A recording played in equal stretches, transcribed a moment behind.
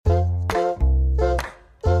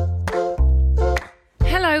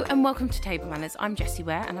Hello and welcome to Table Manners. I'm Jessie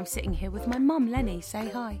Ware and I'm sitting here with my mum, Lenny. Say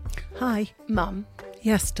hi. Hi. Mum.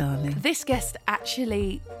 Yes, darling. This guest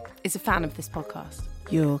actually is a fan of this podcast.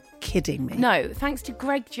 You're kidding me. No, thanks to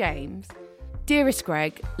Greg James. Dearest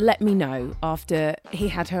Greg let me know after he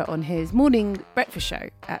had her on his morning breakfast show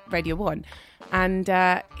at Radio 1.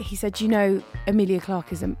 And he said, you know, Emilia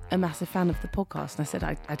Clarke is a massive fan of the podcast. And I said,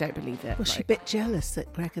 I don't believe it. Was she a bit jealous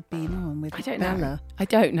that Greg had been on with Bella? I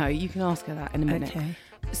don't know. You can ask her that in a minute. Okay.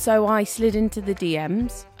 So I slid into the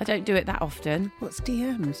DMs. I don't do it that often. What's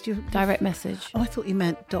DMs? Direct message. Oh, I thought you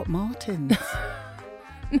meant Doc Martens.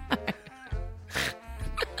 No.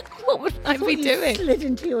 What would I be doing? Slid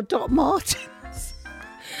into your Doc Martens.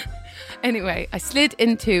 Anyway, I slid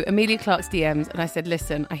into Emilia Clarke's DMs and I said,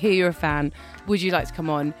 listen, I hear you're a fan. Would you like to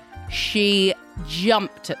come on? She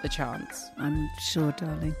jumped at the chance. I'm sure,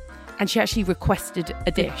 darling. And she actually requested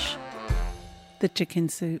a dish. The chicken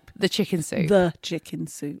soup. The chicken soup. The chicken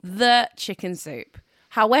soup. The chicken soup.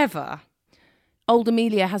 However, old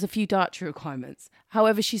Emilia has a few dietary requirements.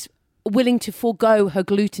 However, she's willing to forego her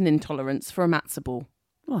gluten intolerance for a matzo ball.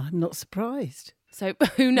 Well, I'm not surprised. So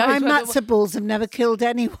who knows? My matzo balls have never killed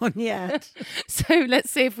anyone yet. So let's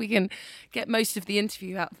see if we can get most of the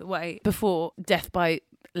interview out of the way before death by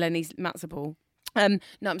Lenny's matzo ball. No,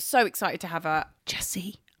 I'm so excited to have her.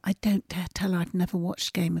 Jessie, I don't dare tell her I've never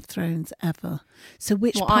watched Game of Thrones ever. So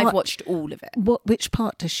which part? I've watched all of it. Which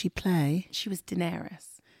part does she play? She was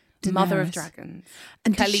Daenerys. Mother of Dragons.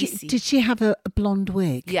 And did she have a blonde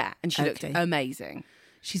wig? Yeah, and she looked amazing.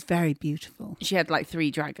 She's very beautiful. She had like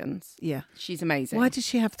 3 dragons. Yeah. She's amazing. Why does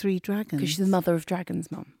she have 3 dragons? Because she's the mother of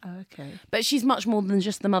dragons, Mum. Oh, okay. But she's much more than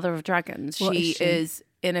just the mother of dragons. She is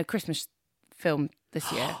in a Christmas film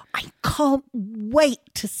this year. I can't wait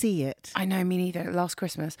to see it. I know, me neither. Last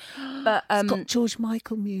Christmas. But it's got George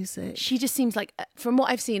Michael music. She just seems like, from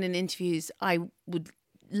what I've seen in interviews, I would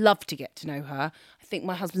love to get to know her. I think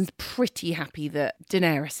my husband's pretty happy that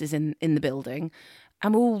Daenerys is in the building.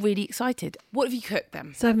 And we're all really excited. What have you cooked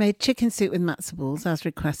then? So I made chicken soup with matzo balls as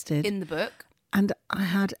requested. In the book? And I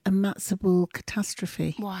had a matzo ball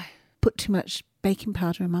catastrophe. Why? Put too much baking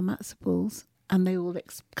powder in my matzo balls and they all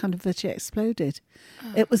kind of virtually exploded.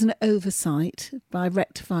 Oh. It was an oversight, but I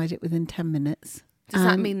rectified it within 10 minutes. Does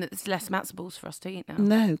that mean that there's less matzo balls for us to eat now?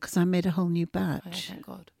 No, because I made a whole new batch. Oh, thank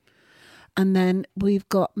God. And then we've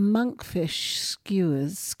got monkfish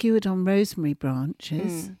skewers, skewered on rosemary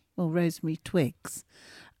branches. Or rosemary twigs,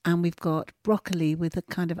 and we've got broccoli with a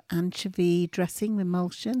kind of anchovy dressing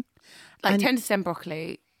emulsion, like tender stem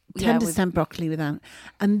broccoli. Stem broccoli with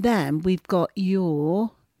and then we've got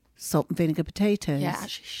your salt and vinegar potatoes. Yeah,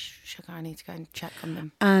 actually, sugar. I need to go and check on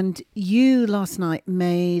them. And you last night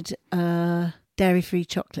made a dairy-free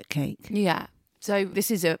chocolate cake. Yeah. So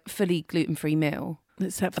this is a fully gluten-free meal,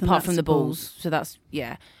 except for apart from the balls. So that's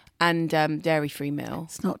And dairy-free meal.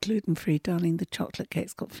 It's not gluten-free, darling. The chocolate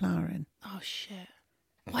cake's got flour in. Oh, shit.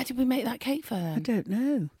 Why did we make that cake for them? I don't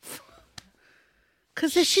know.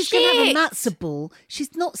 Because if she's going to have a matzo ball,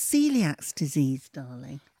 she's not celiac disease,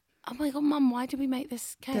 darling. Oh, my God, Mum, why did we make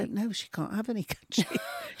this cake? I don't know. She can't have any, can she?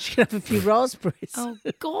 She can have a few raspberries. Oh,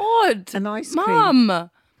 God. An ice cream. Mum.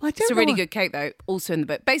 Well, it's a really good cake, though, also in the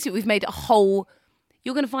book. Basically, we've made a whole...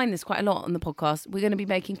 You're going to find this quite a lot on the podcast. We're going to be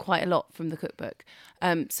making quite a lot from the cookbook.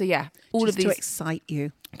 So yeah, all of these... Just to excite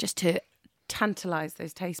you. Just to tantalise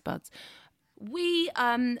those taste buds. We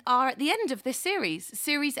are at the end of this series,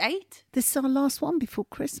 Series 8. This is our last one before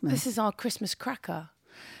Christmas. This is our Christmas cracker.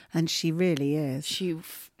 And she really is. She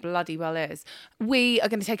bloody well is. We are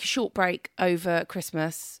going to take a short break over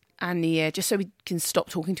Christmas and New Year, just so we can stop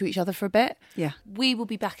talking to each other for a bit. Yeah. We will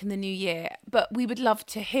be back in the new year, but we would love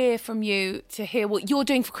to hear from you, to hear what you're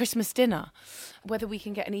doing for Christmas dinner, whether we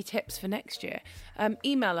can get any tips for next year.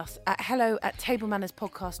 Email us at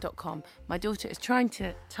hello@tablemannerspodcast.com. My daughter is trying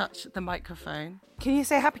to touch the microphone. Can you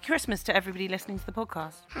say Happy Christmas to everybody listening to the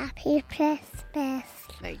podcast? Happy Christmas.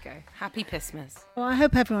 There you go. Happy Christmas. Well, I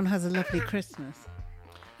hope everyone has a lovely Christmas.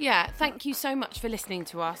 Yeah, thank you so much for listening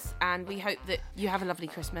to us, and we hope that you have a lovely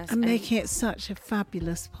Christmas. And making it such a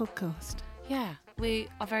fabulous podcast. Yeah, we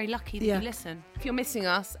are very lucky that you listen. If you're missing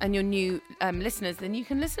us and you're new listeners, then you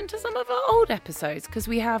can listen to some of our old episodes, because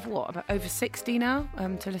we have, about over 60 now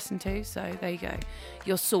to listen to. So there you go.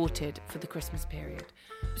 You're sorted for the Christmas period.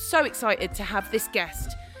 So excited to have this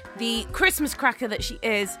guest, the Christmas cracker that she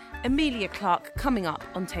is, Emilia Clarke, coming up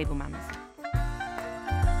on Table Manners.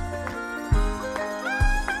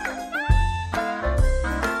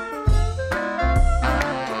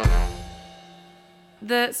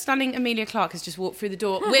 The stunning Emilia Clarke has just walked through the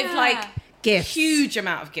door with Gifts. huge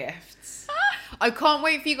amount of gifts. I can't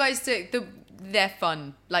wait for you guys to they're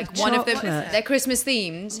fun. Like one of them, they're Christmas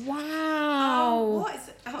themed. Wow. What is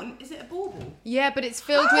it? Is it a bauble? Yeah, but it's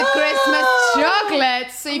filled with Christmas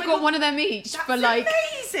chocolates. So you've got one of them each. That's for like,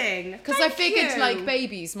 amazing. because I figured like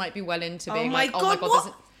babies might be well into being my like, oh my god,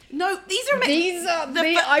 what? No, these are amazing.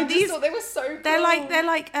 I just thought they were so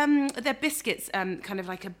cool. They're biscuits, kind of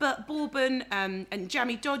like a bourbon and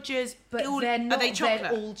jammy Dodgers. But they're not. Are they chocolate?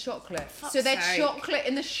 They're all chocolate. So they're chocolate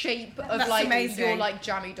in the shape of That's like amazing. your like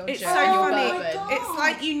jammy Dodger. It's so funny. Bourbon. It's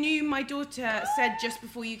like you knew my daughter said just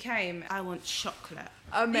before you came, I want chocolate.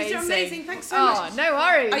 Amazing. These are amazing. Thanks so much. Oh, no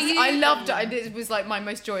worries. You, I loved it. It was like my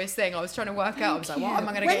most joyous thing. I was trying to work out. I was like, what am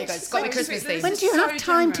I going to get you guys? It's got me Christmas things. When do you have So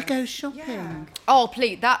time to generous. go shopping? Yeah. Oh,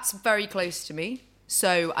 please. That's very close to me.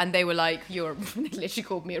 So, and they were like, they literally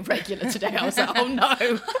called me a regular today. I was like, oh no. Are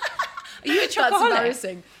you a chocoholic? That's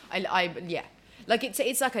embarrassing. Yeah. Like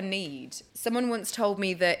it's like a need. Someone once told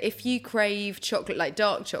me that if you crave chocolate, like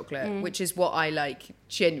dark chocolate, which is what I like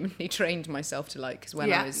genuinely trained myself to like, because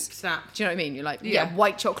when I was, snap. do you know what I mean? You're like,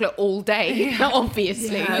 white chocolate all day,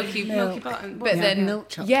 obviously. Yeah, milky button. But then milk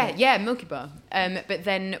chocolate. yeah, Milky Bar. But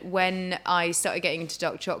then when I started getting into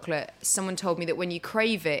dark chocolate, someone told me that when you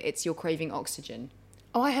crave it, you're craving oxygen.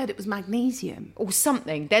 Oh, I heard it was magnesium. Or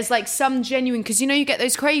something. There's like some genuine, because you know you get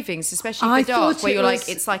those cravings, especially for dark, where you're like,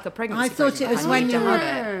 it's like a pregnancy. I thought it was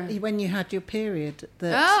craving. when you had your period.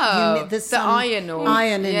 There's the iron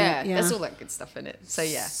in it. Yeah, there's all that good stuff in it. So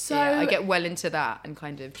I get well into that and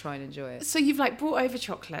kind of try and enjoy it. So you've like brought over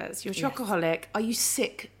chocolates. You're a chocoholic. Are you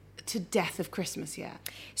sick to death of Christmas yet?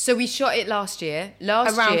 So we shot it last year.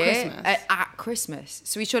 Christmas? At Christmas.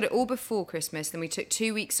 So we shot it all before Christmas. Then we took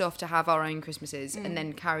 2 weeks off to have our own Christmases and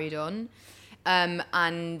then carried on.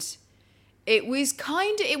 And it was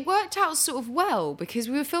it worked out sort of well because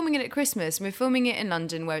we were filming it at Christmas and we're filming it in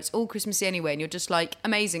London where it's all Christmassy anyway. And you're just like,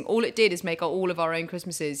 amazing. All it did is make all of our own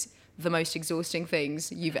Christmases the most exhausting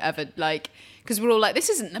things you've ever because we're all like, this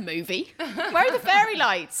isn't the movie. Where are the fairy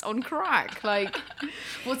lights on crack? Like,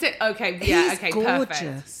 was it okay? Yeah, he's okay, gorgeous.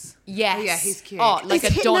 perfect. Yes. Yeah, he's cute. Oh, like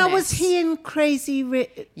Adonis. Now was he in Crazy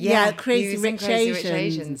Rich? Crazy Rich Asians.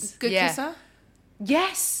 Asians. Good kisser.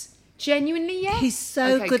 Yes. Genuinely, yes. He's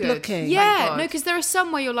so Okay, good good. looking. Yeah, no, because there are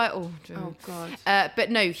some where you're like, oh God. But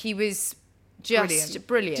no, he was just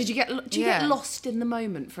brilliant. Did you get lost in the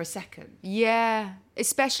moment for a second? Yeah,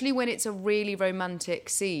 especially when it's a really romantic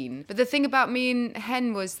scene. But the thing about me and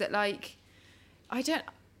Hen was that like, I don't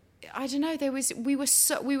know. We were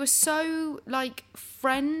so like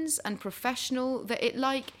friends and professional that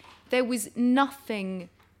there was nothing.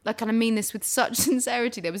 Like, and I mean this with such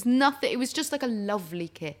sincerity. There was nothing. It was just like a lovely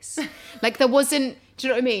kiss. Like there wasn't. Do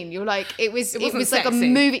you know what I mean? You're like it was like a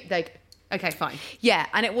movie. Like. Okay, fine. Yeah,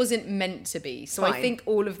 and it wasn't meant to be. So Fine. I think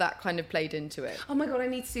all of that kind of played into it. Oh my God, I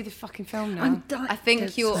need to see the fucking film now. I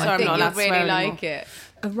think you'll I'm not allowed to really swear like anymore. it.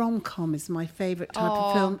 A rom-com is my favourite type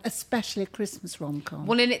of film, especially a Christmas rom-com.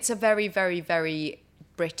 Well, and it's a very, very, very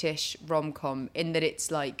British rom-com in that it's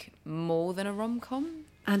like more than a rom-com.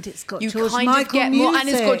 And it's got You George kind Michael of get music. more, and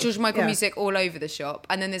it's got George Michael Yeah. music all over the shop.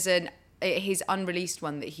 And then there's his unreleased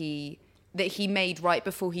one that he made right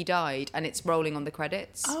before he died, and it's rolling on the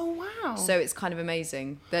credits. Oh wow! So it's kind of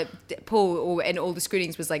amazing that Paul in all the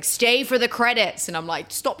screenings was like, "Stay for the credits," and I'm like,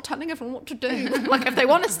 "Stop telling everyone what to do. Like, if they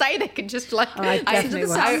want to stay, they can just like I listen to definitely the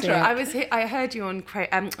want to see it. soundtrack." I heard you on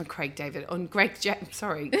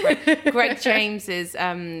Greg James's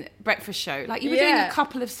breakfast show. Like you were doing a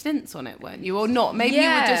couple of stints on it, weren't you? Or not? Maybe you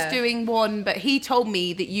were just doing one. But he told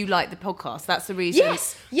me that you like the podcast. That's the reason.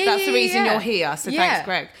 Yes. That's the reason you're here. So thanks,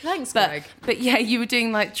 Greg. Thanks, Greg. But yeah, you were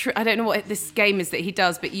doing like I don't know what this game is that he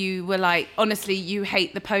does, but you were like, honestly, you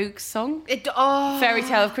hate the Pogues song, Fairy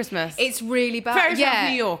Tale of Christmas. It's really bad. Fairy Tale of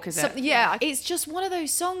New York, is it? Yeah, it's just one of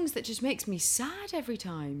those songs that just makes me sad every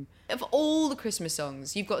time. Of all the Christmas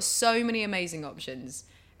songs, you've got so many amazing options,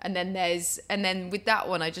 and then with that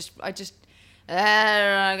one, I just. You're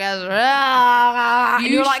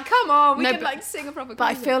like, come on, we can like sing a proper. But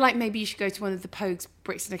I feel like maybe you should go to one of the Pogues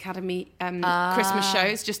Brixton Academy Christmas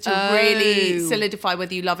shows just to really solidify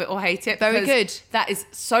whether you love it or hate it. Very good. That is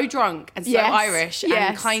so drunk and so Irish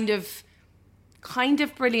and kind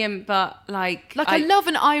of brilliant, but like I love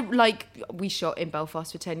we shot in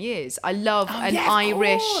Belfast for 10 years. I love an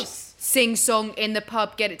Irish sing-song in the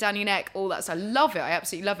pub, get it down your neck, all that stuff. I love it. I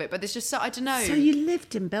absolutely love it. But there's just I don't know. So you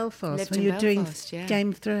lived in Belfast when you were doing Game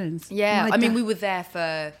of Thrones? Yeah, I mean, we were there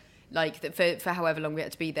for for however long we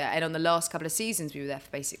had to be there. And on the last couple of seasons, we were there for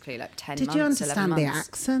basically like 10 months, Did you understand 11 the months.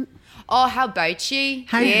 accent? Oh, how about you?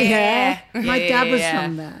 My dad was yeah.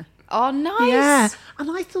 from there. Oh, nice. Yeah, and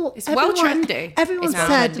I thought It's well trendy. Everyone It's well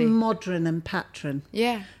said trendy. Modern and Patron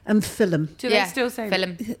Yeah. and Film. Do they Yeah, still say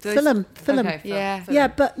film. Do they- Film. Okay, film. Yeah. Yeah,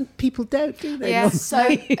 but people don't, do they? Yeah. Mum?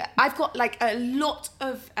 So I've got like a lot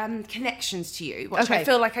of connections to you, which I Okay,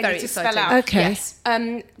 feel like I very need to exciting. spell out. Okay. Yes.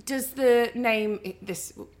 Does the name,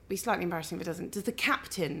 this will be slightly embarrassing if it doesn't, does the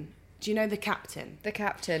captain, do you know the captain? The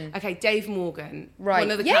captain. Okay, Dave Morgan. Right. One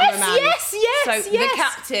of the Yes, cameramen. yes, yes, So yes. the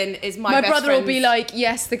captain is my My best brother will be friend's- like,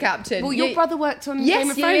 yes, the captain. Well, your brother worked on Yes, Game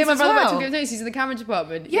of yeah, Thrones my as brother well. worked on Game of Thrones. He's in the camera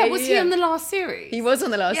department. Yeah, was he on the last series? He was on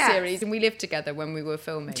the last Yes. series, and we lived together when we were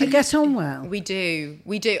filming. Do you get on well? We do.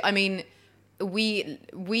 I mean,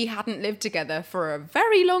 we hadn't lived together for a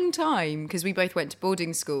very long time because we both went to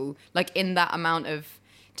boarding school. Like in that amount of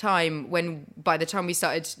time, when by the time we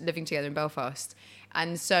started living together in Belfast,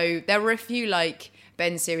 and so there were a few like,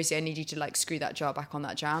 Ben, seriously, I need you to like screw that jar back on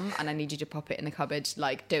that jam, and I need you to pop it in the cupboard,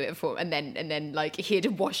 like do it for, and then like he had to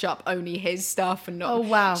wash up only his stuff and not. Oh,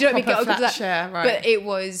 wow. Do you know what I mean? Proper Get flat share, right. But it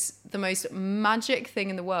was the most magic thing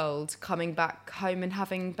in the world coming back home and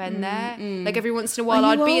having Ben there. Like every once in a while,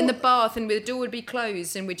 Are you I'd be in all- the bath and the door would be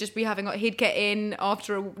closed, and we'd just be having. He'd get in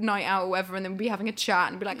after a night out or whatever, and then we'd be having a chat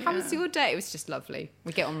and be like, "How was your day?" It was just lovely.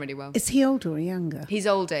 We get on really well. Is he older or younger? He's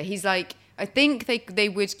older. He's like, I think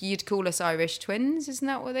you'd call us Irish twins, isn't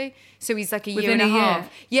that what they? So he's like a year Within and a a year? half.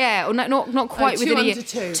 Yeah, or not quite two within a year. under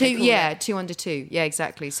two, they call Yeah, it. 2 under 2. Yeah,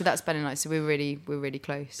 exactly. So that's Ben and I. So we're really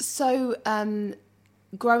close. So,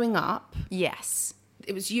 growing up, Yes,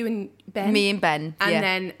 it was you and Ben? me and Ben, And yeah.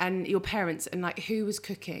 then your parents, and like who was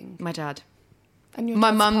cooking? My dad. And your My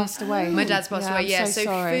dad's mum passed away. My dad's passed away. I'm Yeah, so so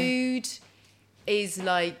sorry. food is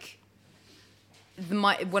like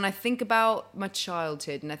when I think about my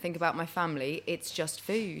childhood and I think about my family, it's just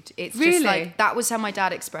food. It's just Really? like that was how my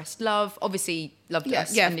dad expressed love. Obviously, loved Yeah,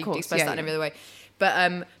 us, yeah, and of he course, expressed yeah, that in yeah. every other way.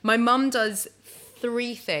 But my mum does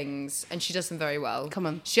 3 things, and she does them very well. Come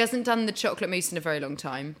on. She hasn't done the chocolate mousse in a very long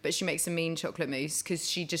time, but she makes a mean chocolate mousse because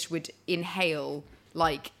she just would inhale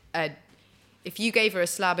like a. If you gave her a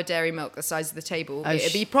slab of dairy milk the size of the table,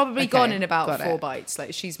 it'd be probably okay, gone in about got 4 it. bites.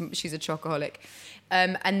 Like she's a chocoholic.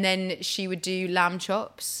 And then she would do lamb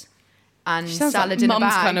chops and She sounds salad like in a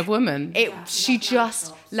mum's bag. kind of woman. She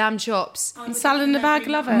just lamb chops. And salad in the bag,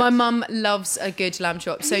 love it. My mum loves a good lamb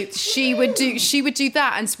chop, so she would do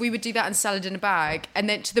that, and we would do that and salad in a bag, and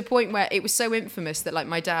then to the point where it was so infamous that like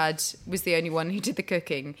my dad was the only one who did the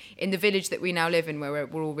cooking in the village that we now live in, where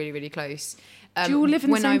we're all really close. Do you all live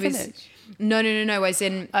in the when same I was, village? No. As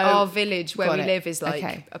in our village where got we it. live is like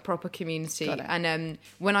Okay. a proper community. Got it. And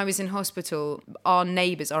when I was in hospital, our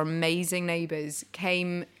neighbours, our amazing neighbours,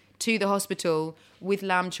 came to the hospital with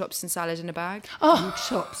lamb chops and salad in a bag.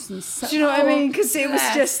 Chops and Do you know what I mean? Because it was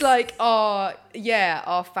bless. just like,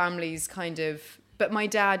 our family's kind of. But my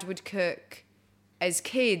dad would cook as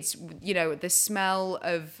kids, you know, the smell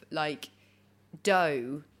of like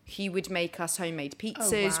dough. He would make us homemade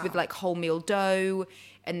pizzas with like wholemeal dough,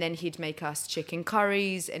 and then he'd make us chicken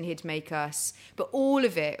curries, and he'd make us. But all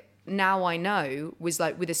of it, now I know, was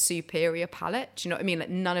like with a superior palate. Do you know what I mean? Like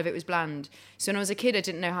none of it was bland. So when I was a kid, I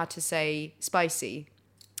didn't know how to say spicy.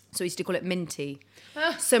 So we used to call it minty.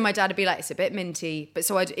 So my dad would be like, it's a bit minty. But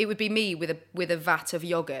so it would be me with a vat of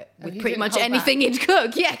yogurt with you pretty didn't much hold anything back? he'd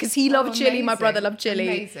cook. Yeah, because he loved chili. My amazing. brother loved chili.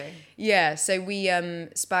 Amazing. Yeah, so we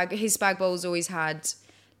his spag bowls always had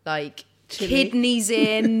like kidneys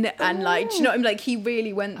in and like, do you know what I mean? Like he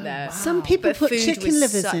really went there. Some people But put food chicken was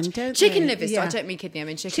livers such- in, don't Chicken they? livers. Yeah. I don't mean kidney. I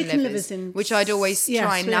mean chicken Chicken livers, livers in- which I'd always yeah,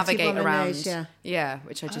 try and spaghetti navigate bolognese, around. yeah.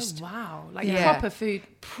 Which I just Oh, wow. Like Yeah. proper food.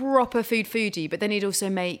 proper foodie. But then he'd also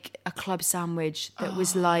make a club sandwich that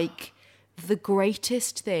was like the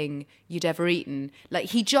greatest thing you'd ever eaten. Like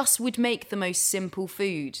he just would make the most simple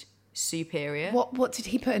food superior. What did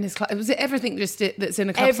he put in his club? Was it everything that's in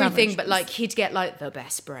a club Everything, sandwich? but like he'd get like the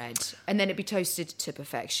best bread, and then it'd be toasted to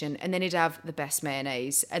perfection, and then he'd have the best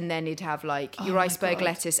mayonnaise, and then he'd have like your iceberg God.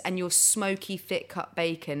 lettuce and your smoky thick cut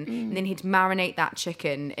bacon, and then he'd marinate that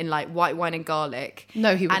chicken in like white wine and garlic.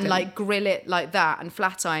 No, he and wouldn't. like grill it like that and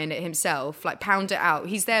flat iron it himself, like pound it out.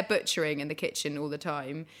 He's there butchering in the kitchen all the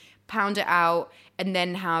time. Pound it out, and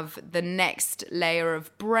then have the next layer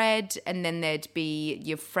of bread, and then there'd be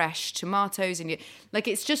your fresh tomatoes and your like.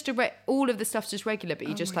 It's just all of the stuff's just regular, but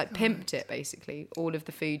you just like pimped it basically. All of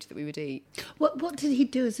the food that we would eat. What did he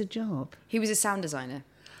do as a job? He was a sound designer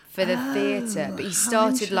for the theatre, but he how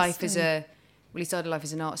started life interesting.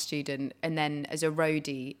 as an art student, and then as a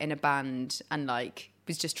roadie in a band, and like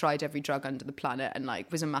was just tried every drug under the planet and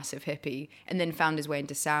like was a massive hippie, and then found his way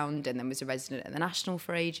into sound, and then was a resident at the National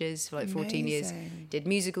for ages, for like 14 years. Did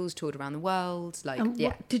musicals, toured around the world. Like,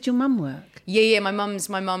 What, did your mum work? Yeah. My mum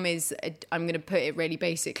is, I'm going to put it really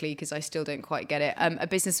basically because I still don't quite get it, a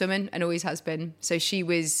businesswoman, and always has been. So she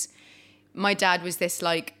was, my dad was this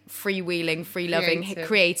like freewheeling, free-loving,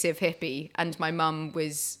 creative hippie, and my mum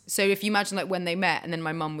was, so if you imagine like when they met, and then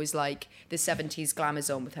my mum was like the 70s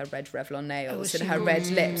glamazon with her red Revlon nails and her red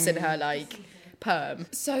lips and her like perm.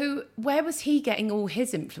 So where was he getting all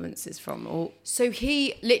his influences from? Or so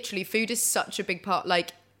he literally, food is such a big part.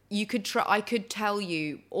 Like I could tell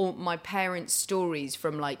you all my parents' stories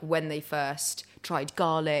from like when they first tried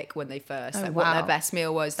garlic, when they first what their best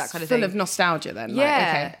meal was, that kind of thing. Full of nostalgia then.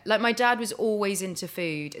 Yeah. Like my dad was always into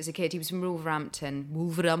food as a kid. He was from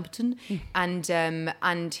Wolverhampton.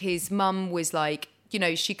 And his mum was like, you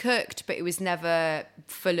know, she cooked, but it was never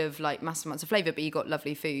full of like massive amounts of flavour, but he got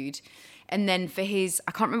lovely food. And then for his,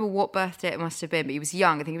 I can't remember what birthday it must have been, but he was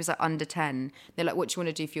young. I think he was like under 10. They're like, what do you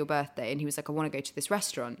want to do for your birthday? And he was like, I want to go to this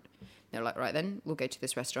restaurant. They're like, right then, we'll go to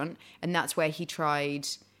this restaurant. And that's where he tried,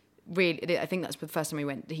 really, I think that's the first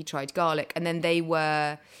time he tried garlic. And then they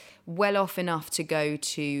were well off enough to go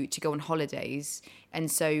on holidays. And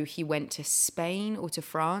so he went to Spain or to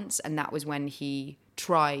France. And that was when he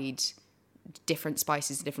tried different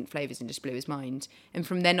spices and different flavours and just blew his mind. And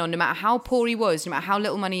from then on, no matter how poor he was, no matter how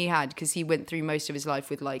little money he had, because he went through most of his life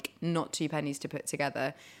with like not 2 pennies to put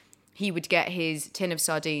together, he would get his tin of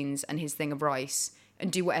sardines and his thing of rice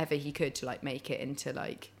and do whatever he could to like make it into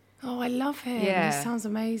like... Oh, I love him. Yeah. He sounds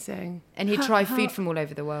amazing. And he'd try food from all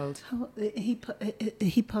over the world. He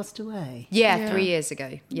passed away? Yeah, 3 years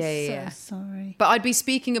ago. Yeah. So sorry. But I'd be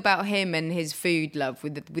speaking about him and his food love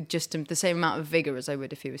with just the same amount of vigour as I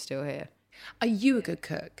would if he was still here. Are you a good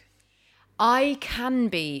cook? I can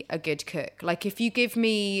be a good cook. Like if you give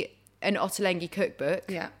me an Ottolenghi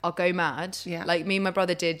cookbook, I'll go mad. Yeah. Like me and my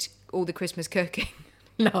brother did all the Christmas cooking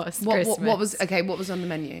last Christmas. What was on the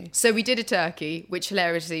menu? So we did a turkey, which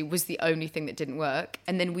hilariously was the only thing that didn't work.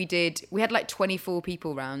 And then we had like 24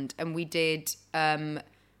 people round, and we did,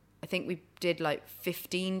 I think we did like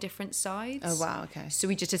 15 different sides. Oh, wow, okay. So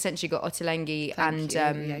we just essentially got Ottolenghi and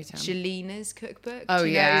Jelina's cookbook. Oh,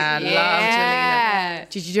 yeah, love Jelina.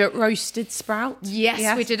 Did you do it roasted sprout?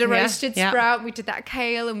 Yes, we did a roasted sprout. We did that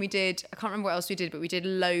kale, and we did, I can't remember what else we did, but we did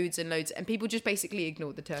loads and loads. And people just basically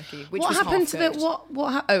ignored the turkey, which was happened to half-cooked. it?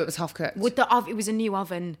 Oh, it was half cooked. With the oven, it was a new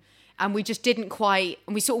oven. And we just didn't quite,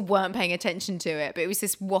 and we sort of weren't paying attention to it, but it was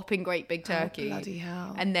this whopping great big turkey. Oh, bloody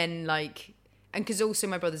hell. And then like, and because also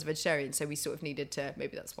my brother's a vegetarian, so we sort of needed to,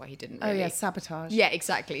 maybe that's why he didn't really. Oh yeah, sabotage. Yeah,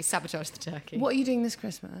 exactly. Sabotage the turkey. What are you doing this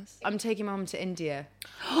Christmas? I'm taking my mum to India.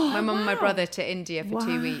 My mum and my brother to India for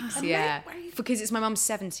 2 weeks. And yeah. where are you- Because it's my mum's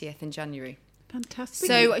 70th in January. Fantastic.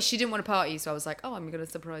 So she didn't want to party, so I was like, oh, I'm going to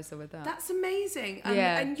surprise her with that. That's amazing.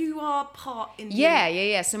 Yeah. And you are part Indian.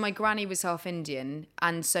 Yeah. So my granny was half Indian,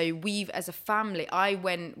 and so we've, as a family, I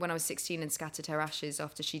went when I was 16 and scattered her ashes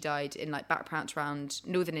after she died in like backpacks around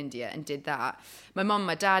northern India and did that. My mum and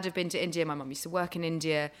my dad have been to India. My mum used to work in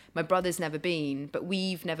India. My brother's never been, but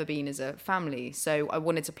we've never been as a family. So I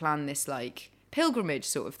wanted to plan this like pilgrimage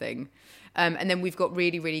sort of thing. And then we've got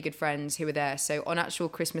really, really good friends who are there. So on actual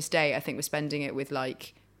Christmas Day, I think we're spending it with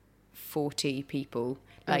like 40 people,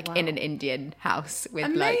 like in an Indian house with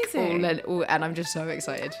Amazing. like all, and I'm just so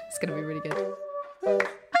excited. It's going to be really good.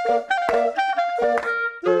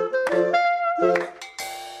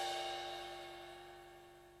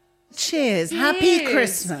 Cheers. Happy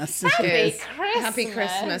Christmas. Happy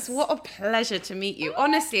Christmas. What a pleasure to meet you.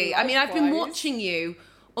 Honestly, I mean, I've been watching you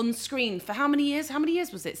on screen for how many years? How many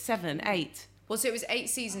years was it? 7, 8? Well, so it was 8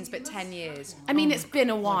 seasons, but 10 years. I mean, it's been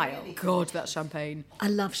a while. God, that champagne. I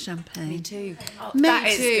love champagne. Me too. That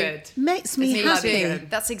Makes- is good. Makes me happy.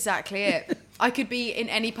 That's exactly it. I could be in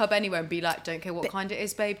any pub anywhere and be like, don't care what kind it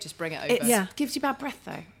is, babe, just bring it over. Yeah. Gives you bad breath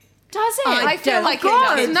though. Does it? I feel don't. like it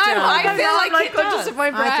God, does. it No, does. I feel like it does. of my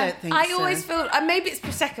I breath. don't think I so. always feel, maybe it's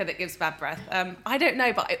Prosecco that gives bad breath. I don't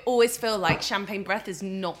know, but I always feel like champagne breath is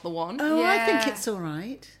not the one. Oh, I think Yeah. it's all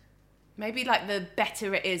right. Maybe like the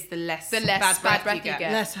better it is, the less bad bad breath breath you you get.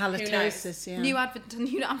 get. Less Who knows? halitosis, yeah.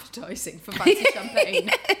 New advertising for fancy champagne.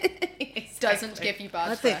 Doesn't give you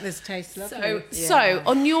bad I think breath. this tastes lovely. So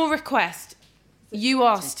on your request, you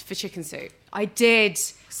asked for chicken soup. I did.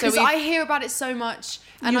 Because we've- I hear about it so much.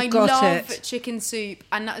 And You've I got love it. chicken soup.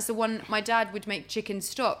 And that is the one, my dad would make chicken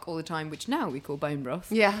stock all the time, which now we call bone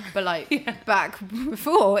broth. Yeah. But like back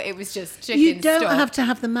before, it was just chicken You don't stock. have to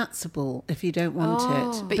have the matzo ball if you don't want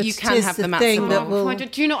it. But you it can is have the matzo thing ball. that will,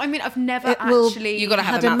 Do you know what I mean? I've never it will actually... You gotta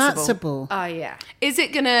have had a a matzo matzo ball. Oh, yeah. Is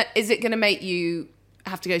it gonna make you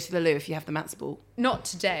have to go to the loo if you have the matzo ball. Not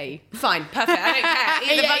today. Fine, perfect. I don't care.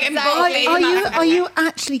 Eat the Yeah, fucking exactly. ball. Are you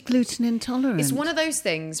actually gluten intolerant? It's one of those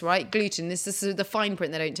things, right? Gluten, this is the fine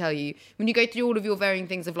print they don't tell you. When you go through all of your varying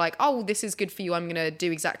things of like, oh, this is good for you, I'm going to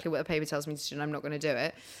do exactly what the paper tells me to do, and I'm not going to do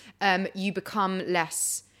it. You become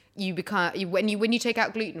less, when you take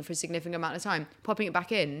out gluten for a significant amount of time, popping it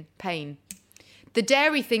back in, pain. The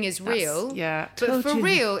dairy thing is real. Yeah. But Told for you.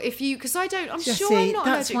 real, because I don't, I'm Jessie, sure I'm not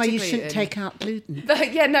that's allergic why to you gluten. shouldn't take out gluten.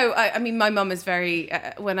 But yeah, no, I mean, my mum is very,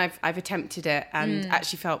 when I've attempted it and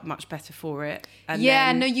actually felt much better for it. And Yeah,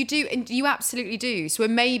 then- no, you do. And you absolutely do. So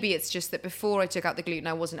maybe it's just that before I took out the gluten,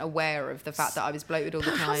 I wasn't aware of the fact that I was bloated all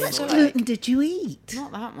the How time. much or, like, gluten did you eat?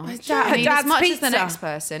 not that much. Dad- I mean, Dad's as much as the pizza. next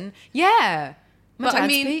person. Yeah. My But I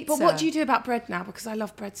dad's mean, pizza. but what do you do about bread now? Because I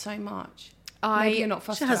love bread so much. Maybe you're not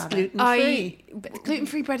fussed She has about it. gluten-free. But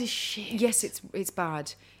gluten-free bread is shit. Yes, it's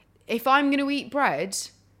bad. If I'm going to eat bread,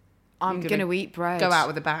 I'm You're going to eat bread. Go out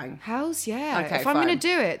with a bang. Hells yeah. Okay, if I'm going fine. to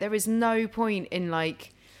do it, there is no point in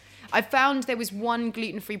like... I found there was one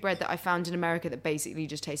gluten-free bread that I found in America that basically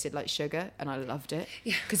just tasted like sugar, and I loved it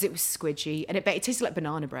because it was squidgy and it tasted like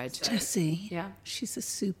banana bread. Jessie, Yeah. she's a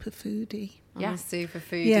super foodie. I'm a super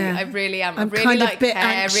foodie. Yeah. I really am. I I'm really kind of like a bit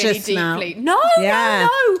care really anxious now. deeply. No, Yeah.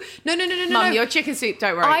 no. Mum, your chicken soup,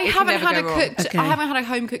 don't worry. I it can haven't never had go a wrong. cooked. Okay. I haven't had a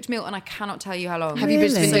home cooked meal, and I cannot tell you how long. Have you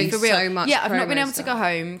been Really? doing For real. so much Yeah, I've not been promo able to go stuff?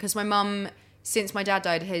 home because my mum, since my dad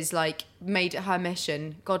died, has like made it her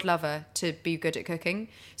mission, God love her, to be good at cooking.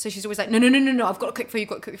 So she's always like, no, I've got to cook for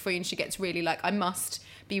you, and she gets really like, I must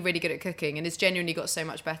be really good at cooking, and it's genuinely got so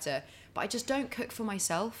much better. But I just don't cook for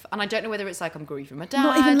myself, and I don't know whether it's like I'm grieving my dad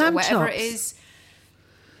Not even or lamb whatever it chops? is.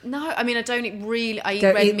 No, I mean I don't eat really. I eat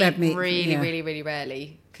Don't red eat meat red meat, really, yeah. really, really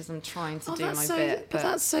rarely because I'm trying to do my bit. But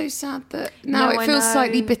that's so sad that No, now I it feels know.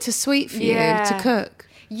 slightly bittersweet for you to cook.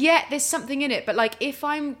 Yeah, there's something in it. But like if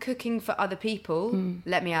I'm cooking for other people, Hmm.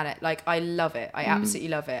 let me at it. Like I love it. I absolutely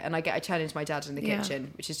love it. And I challenge my dad in the Yeah.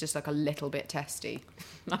 kitchen, which is just like a little bit testy.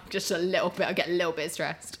 I'm just a little bit, I get a little bit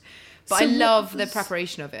stressed. But So I what- love the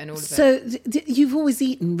preparation of it and all of it. So you've always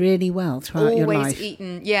eaten really well throughout your Always life.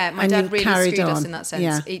 eaten. Yeah, my And dad you've really carried screwed us on. in that sense.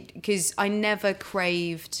 Yeah. Because I never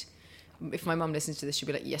craved... If my mum listens to this, she'll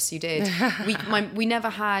be like, yes, you did. We never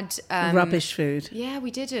had... Rubbish food. Yeah, we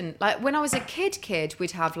didn't. Like when I was a kid,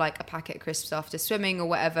 we'd have like a packet of crisps after swimming or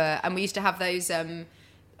whatever, and we used to have those.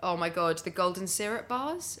 Oh my god, the golden syrup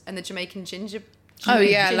bars and the Jamaican ginger. Oh,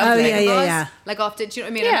 yeah, ginger lovely. flavour Oh, yeah, bars. yeah. Like after, do you know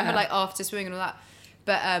what I mean? Yeah. I remember like after swimming and all that.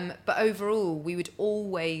 But overall, we would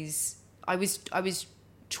always. I was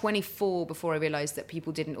 24 before I realised that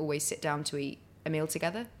people didn't always sit down to eat a meal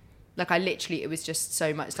together. Like I literally, it was just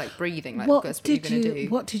so much like breathing. Like that's what you're gonna do.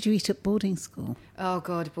 What did you eat at boarding school? Oh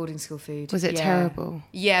god, boarding school food. Was it Yeah. terrible?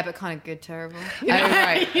 Yeah, but kind of good terrible. Oh,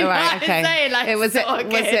 right, You know all what right, I'm okay. saying? Like, Was sort of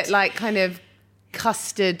it good. like kind of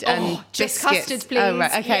custard and just biscuits? custard, please. Oh,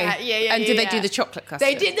 right, okay. Yeah, And did they yeah. do the chocolate custard?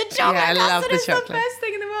 They did the chocolate Yeah, I custard. love the It's chocolate. the best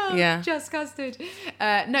thing in the world. Yeah. Just custard.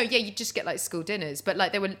 No, yeah, you just get like school dinners, but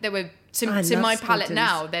like there were I to love my school palate dinners.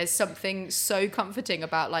 now. There's something so comforting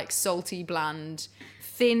about like salty, bland,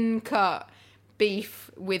 thin cut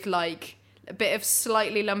beef with like a bit of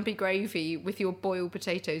slightly lumpy gravy with your boiled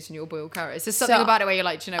potatoes and your boiled carrots. There's something So, about it where you're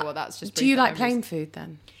like, do you know what? That's just. Do you brings back like plain memories. food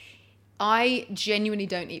then? I genuinely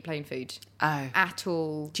don't eat plain food Oh. at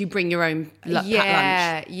all. Do you bring your own packed lunch?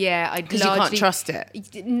 Yeah. I Because you can't trust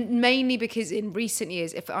it. Mainly because in recent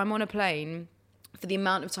years, if I'm on a plane, for the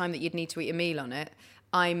amount of time that you'd need to eat a meal on it,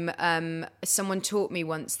 someone taught me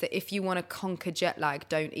once that if you want to conquer jet lag,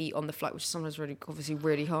 don't eat on the flight, which is sometimes obviously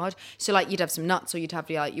really hard. So like you'd have some nuts or you'd have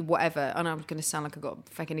like whatever. And I'm going to sound like I've got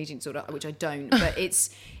a fucking eating disorder, which I don't. But it's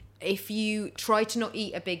if you try to not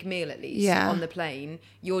eat a big meal at least Yeah. on the plane,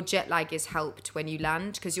 your jet lag is helped when you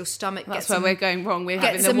land because your stomach That's gets where some- we're going wrong. We're Gets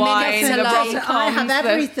having the a minute wine, to the like- rom-coms. I have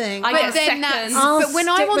everything. I But get then seconds. I'll when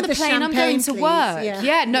I'm stick on with the the plane, I'm champagne, going to please. work. Yeah.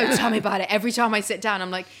 Yeah, tell me about it. Every time I sit down,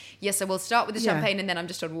 I'm like, yes, I will start with the Yeah. champagne and then I'm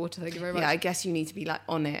just on water. Thank you very much. Yeah, I guess you need to be like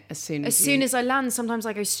on it as soon as As soon as I land, sometimes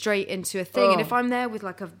I go straight into a thing, and if I'm there with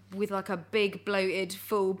like a big bloated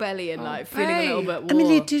full belly and like feeling a little bit,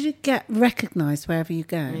 Amelia, did you get recognised wherever you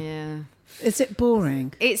go? yeah. Is it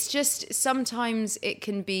boring? It's just sometimes it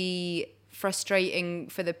can be frustrating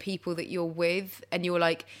for the people that you're with, and you're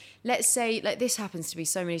like let's say, like, this happens to me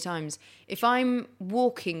so many times. If I'm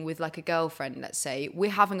walking with like a girlfriend, let's say,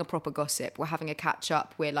 we're having a proper gossip, we're having a catch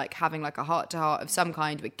up, we're like having like a heart to heart of some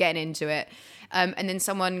kind, we're getting into it. And then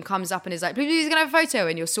someone comes up and is like, please, can I have a photo?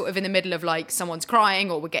 And you're sort of in the middle of like someone's crying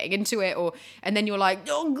or we're getting into it, and then you're like,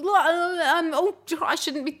 oh, I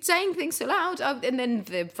shouldn't be saying things so loud. And then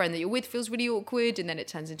the friend that you're with feels really awkward, and then it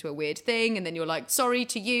turns into a weird thing. And then you're like, sorry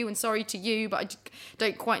to you and sorry to you, but I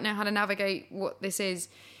don't quite know how to navigate what this is.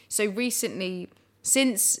 So recently,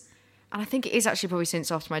 and I think it is actually probably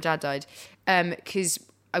since after my dad died, because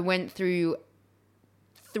I went through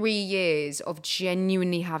 3 years of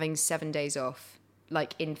genuinely having 7 days off,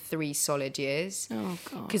 like in 3 solid years. Oh,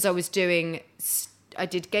 God. Because I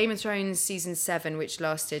did Game of Thrones season 7, which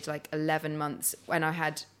lasted like 11 months, when I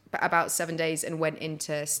had about 7 days, and went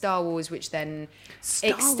into Star Wars, which then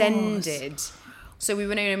extended. So we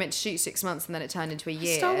were only meant to shoot 6 months, and then it turned into a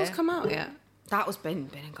year. Has Star Wars come out yet? That was been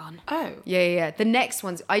and gone. Oh. Yeah. The next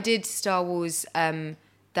ones, I did Star Wars, the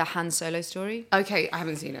Han Solo story. Okay, I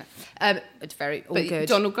haven't seen it. It's very all But good.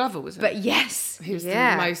 Donald Glover was it? But yes, He was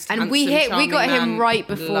the most and we handsome, got him charming right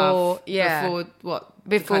man. before, Love. yeah, Before what?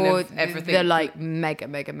 before kind of everything. the like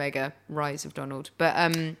mega rise of Donald.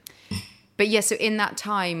 But yeah, so in that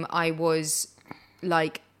time I was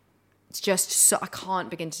like, just so, I can't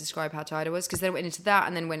begin to describe how tired I was, because then I went into that,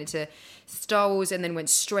 and then went into Star Wars, and then went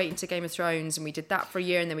straight into Game of Thrones, and we did that for a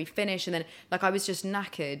year, and then we finished, and then like I was just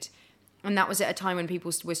knackered, and that was at a time when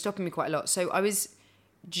people were stopping me quite a lot. So I was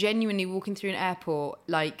genuinely walking through an airport,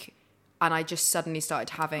 like, and I just suddenly started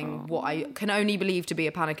having what I can only believe to be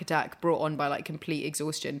a panic attack brought on by like complete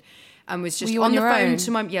exhaustion. And was just on the phone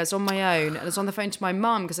to my, I was on my own. And I was on the phone to my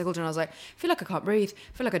mum, because I called her and I was like, I feel like I can't breathe.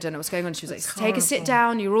 I feel like I don't know what's going on. She was like, take a sit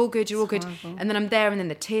down. You're all good. You're all good. And then I'm there, and then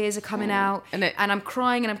the tears are coming out. And I'm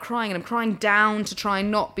crying, and I'm crying, and I'm crying down to try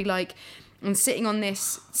and not be like, I'm sitting on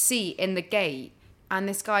this seat in the gate. And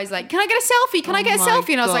this guy's like, can I get a selfie? Can I get a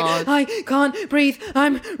selfie? And I was like, I can't breathe.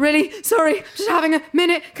 I'm really sorry. Just having a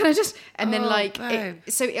minute. Can I just... And then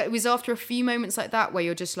it was after a few moments like that where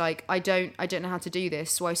you're just like, I don't know how to do this.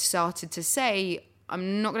 So I started to say,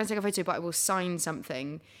 I'm not going to take a photo, but I will sign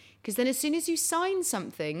something. Because then as soon as you sign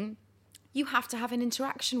something, you have to have an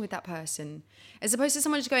interaction with that person. As opposed to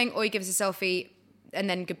someone just going, oh, he gives a selfie and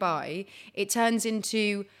then goodbye. It turns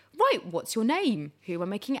into... right, what's your name? Who am I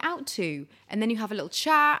making it out to? And then you have a little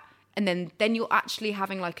chat, and then you're actually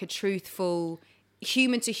having like a truthful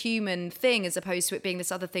human to human thing, as opposed to it being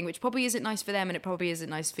this other thing, which probably isn't nice for them, and it probably isn't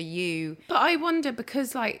nice for you. But I wonder,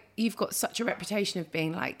 because like you've got such a reputation of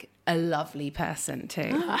being like a lovely person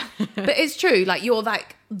too. But it's true, like you're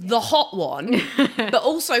like the hot one, but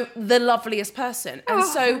also the loveliest person. And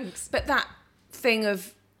thanks. But that thing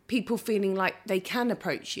of people feeling like they can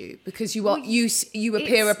approach you because you are you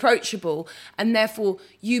appear approachable, and therefore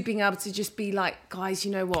you being able to just be like, guys,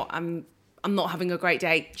 you know what, I'm not having a great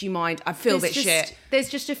day, do you mind, I feel a bit shit. There's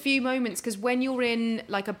just a few moments, because when you're in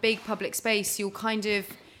like a big public space, you got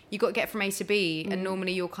to get from A to B, and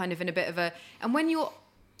normally you're kind of in a bit of a, and when you're,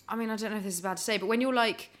 I mean, I don't know if this is bad to say, but when you're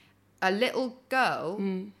like a little girl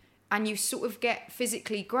and you sort of get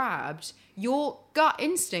physically grabbed, your gut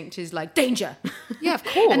instinct is like, danger. Yeah, of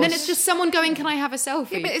course. And then it's just someone going, can I have a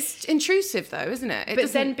selfie? Yeah, but it's intrusive though, isn't it?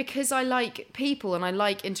 But then because I like people and I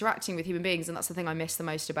like interacting with human beings, and that's the thing I miss the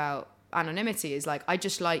most about anonymity, is like, I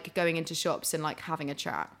just like going into shops and like having a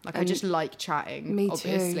chat. Like I just like chatting, me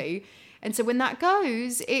obviously. too. And so when that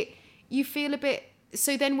goes, you feel a bit...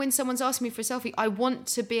 So then when someone's asking me for a selfie, I want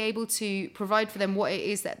to be able to provide for them what it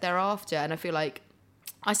is that they're after. And I feel like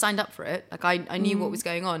I signed up for it. Like I knew what was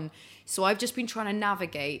going on. So I've just been trying to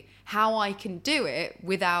navigate how I can do it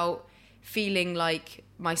without feeling like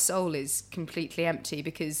my soul is completely empty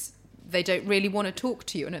because they don't really want to talk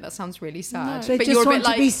to you. I know that sounds really sad. No, they but just you're a want bit to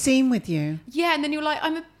like, be seen with you. yeah, and then you're like,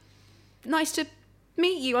 nice to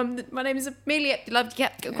meet you. My name is Amelia. Love,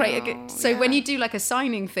 yeah, great. Oh, so when you do like a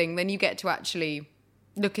signing thing, then you get to actually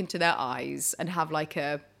look into their eyes and have like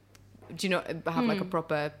like a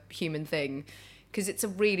proper human thing. Because it's a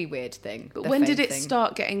really weird thing. But when did it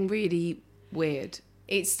start getting really weird?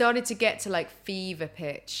 It started to get to like fever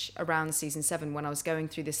pitch around season 7 when I was going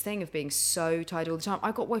through this thing of being so tired all the time.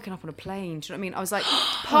 I got woken up on a plane. Do you know what I mean? I was like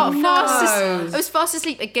I was fast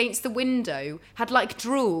asleep against the window, had like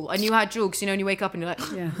drool. I knew I had drool because when you wake up and you're like,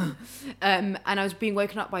 yeah. And I was being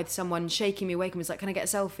woken up by someone shaking me awake and was like, can I get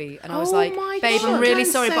a selfie? And I was like, my babe, God, I'm really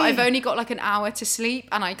don't sorry, say. but I've only got like an hour to sleep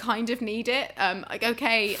and I kind of need it. Like,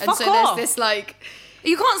 okay. And Fuck so off. there's this like...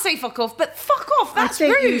 You can't say fuck off, but fuck off, that's I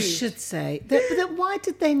think rude. you should say that why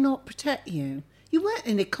did they not protect you? You weren't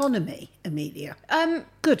in economy, Amelia.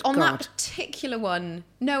 Good God. On that particular one,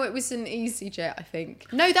 no, it was an EasyJet, I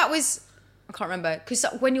think. No, that was, I can't remember. Because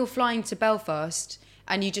when you're flying to Belfast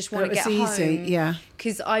and you just want to get easy, home. yeah.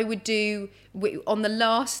 Because I would do, on the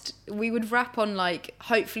last, we would wrap on like,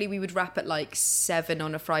 hopefully we would wrap at like 7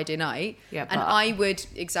 on a Friday night. Yeah, and but- I would,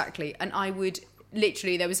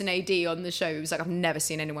 literally, there was an AD on the show who was like, I've never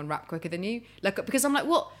seen anyone wrap quicker than you. Like, because I'm like,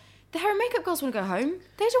 what? The hair and makeup girls want to go home.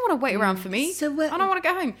 They don't want to wait around for me. So I don't want to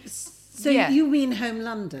go home. So Yeah. you mean Home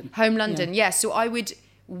London? Home London, yeah. So I would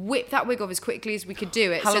whip that wig off as quickly as we could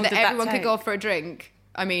do it How so long that did that everyone could take? go off for a drink.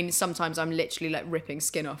 I mean, sometimes I'm literally like ripping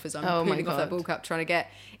skin off as I'm Oh my pulling off that God. ball cap, trying to get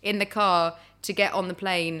in the car to get on the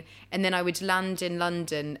plane. And then I would land in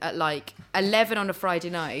London at like 11 on a Friday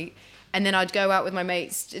night. And then I'd go out with my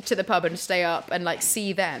mates to the pub and stay up and like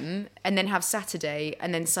see them, and then have Saturday,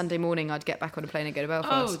 and then Sunday morning I'd get back on a plane and go to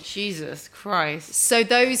Belfast. Oh, Jesus Christ. So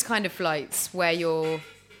those kind of flights where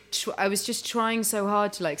I was just trying so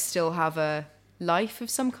hard to like still have a life of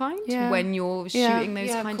some kind when you're shooting those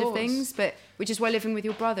of kind of course. things, but which is why living with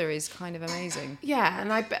your brother is kind of amazing. Yeah,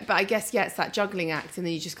 and but I guess it's that juggling act, and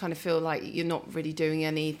then you just kind of feel like you're not really doing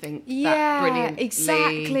anything Yeah, that brilliantly.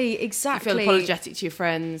 exactly. You feel apologetic to your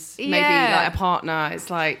friends, maybe Yeah. like a partner. It's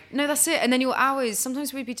like No, that's it. And then your hours.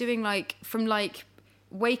 Sometimes we'd be doing like from like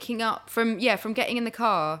waking up from getting in the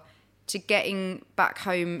car to getting back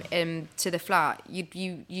home to the flat.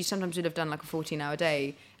 You sometimes would have done like a 14-hour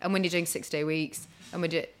day, and when you're doing 6-day weeks,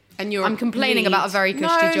 and you're I'm complaining about a very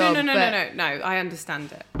cushy job. No, but I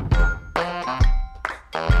understand it.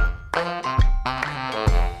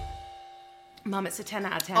 Mum, it's a 10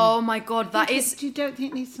 out of 10. Oh my God, that is. You don't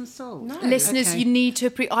think it needs some salt? No. Listeners, Okay. you need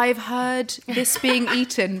to. I've heard this being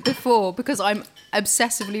eaten before because I'm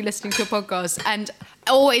obsessively listening to a podcast and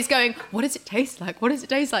always going, "What does it taste like? What does it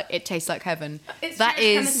taste like?" It tastes like heaven. It's That just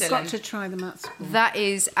is penicillin. Got to try them at school. that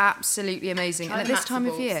is absolutely amazing. Try And at the this time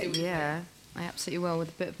of matzo year, balls, see what you yeah, I absolutely will with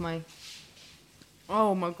a bit of my.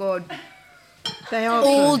 Oh my God! They are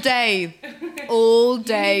All good. day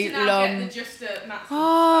long.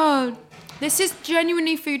 Oh, this is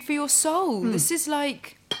genuinely food for your soul. This is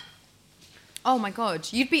like, oh my God,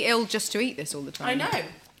 you'd be ill just to eat this all the time. I know.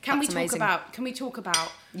 Can we That's talk amazing.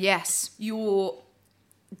 about Yes. your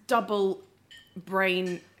double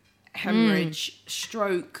brain hemorrhage,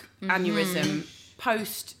 stroke, aneurysm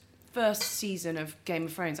post first season of Game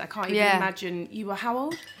of Thrones? I can't even Yeah. imagine. You were how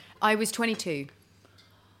old? I was 22.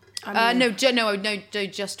 I mean, No,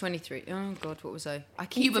 just 23. Oh God, what was I? I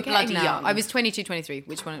keep You were forgetting bloody now. young. I was 22, 23.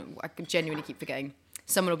 Which one? I could genuinely keep forgetting.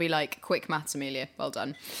 Someone will be like, "Quick maths, Amelia. Well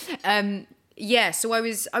done." Yeah. So I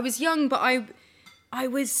was young, but I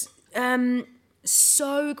was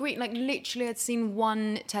so green. Like literally, I'd seen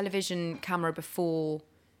one television camera before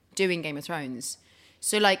doing Game of Thrones.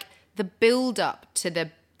 So like the build up to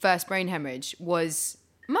the first brain hemorrhage was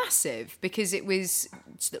massive because it was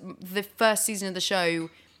the first season of the show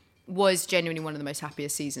was genuinely one of the most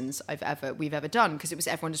happiest seasons we've ever done because it was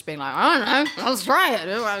everyone just being like, I don't know, let's try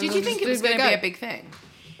it. did you think it was going to be a big thing?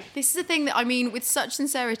 This is the thing that I mean with such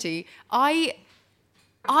sincerity.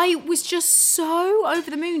 I was just so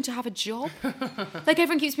over the moon to have a job. Like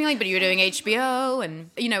everyone keeps being like, but you were doing HBO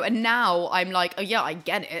and now I'm like, oh yeah, I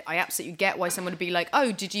get it. I absolutely get why someone would be like,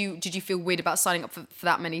 oh, did you feel weird about signing up for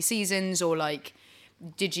that many seasons, or like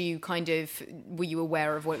did you were you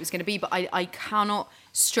aware of what it was going to be? But I cannot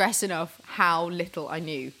stress enough how little I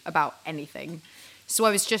knew about anything. So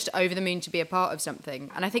I was just over the moon to be a part of something.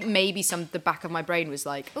 And I think maybe the back of my brain was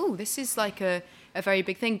like, oh, this is like a very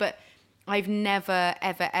big thing. But I've never,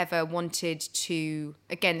 ever, ever wanted to,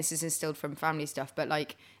 again, this is instilled from family stuff, but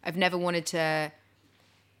like I've never wanted to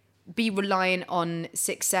be reliant on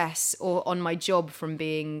success or on my job from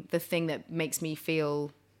being the thing that makes me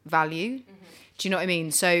feel value. Mm-hmm. Do you know what I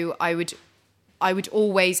mean? So I would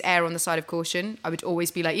always err on the side of caution. I would always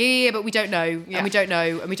be like, yeah, but we don't know, and we don't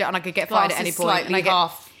know, and I could get fired at any point. Slightly And I get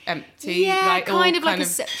half empty. yeah, like, kind all of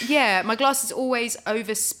like my glass is always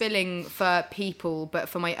overspilling for people, but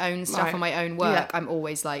for my own stuff Right. and my own work, Yeah. I'm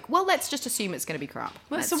always like, well, let's just assume it's going to be crap.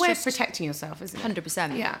 Well, it's a way of protecting yourself, isn't it?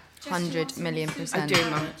 100%. Yeah. 100 million I percent. do,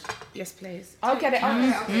 Mum. Yes, please. I'll get it.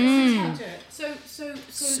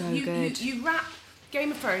 So good. you wrap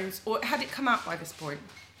Game of Thrones, or had it come out by this point?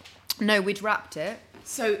 No, we'd wrapped it.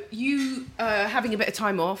 So you having a bit of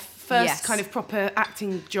time off, first Yes. kind of proper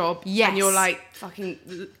acting job. Yes. And you're like, fucking,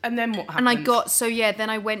 and then what And happened? I got, so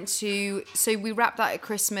we wrapped that at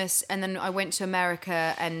Christmas, and then I went to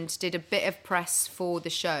America and did a bit of press for the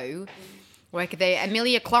show. Where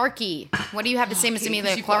Amelia Clarkey. What do you have to say, Miss Amelia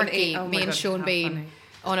Because you've got an Clarkey? E. Oh my Me and God, Sean how Bean. funny.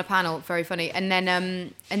 on a panel. Very funny. And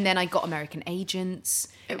then I got American Agents,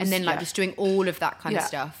 and then like just doing all of that kind of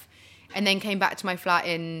stuff, and then came back to my flat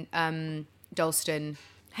in Dalston,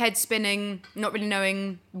 head spinning, not really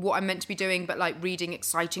knowing what I'm meant to be doing, but like reading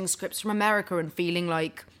exciting scripts from America and feeling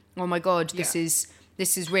like, oh my god, this is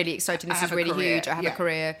really exciting. This is really huge. I have a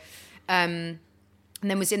career. And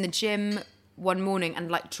then was in the gym one morning and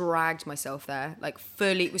like dragged myself there, like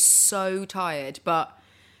fully. It was so tired, but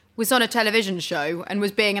was on a television show and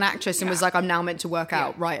was being an actress and was like, I'm now meant to work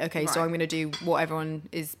out. Right, okay, so I'm going to do what everyone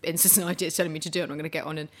is in society is telling me to do, and I'm going to get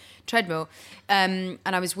on a treadmill. And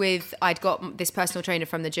I'd got this personal trainer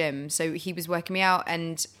from the gym, so he was working me out,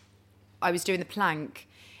 and I was doing the plank.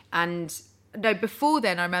 And no, before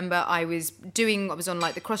then, I remember I was on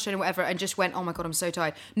like the cross train or whatever, and just went, oh my God, I'm so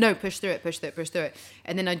tired. No, push through it.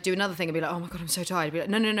 And then I'd do another thing and be like, oh my God, I'm so tired. I'd be like,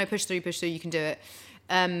 no, push through, you can do it.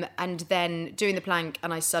 And then doing the plank,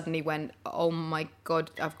 and I suddenly went, oh my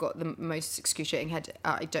God, I've got the most excruciating head.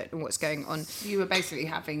 I don't know what's going on. You were basically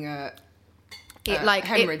having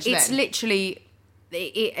hemorrhage It's then. literally,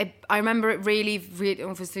 I remember it really,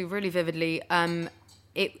 obviously really vividly.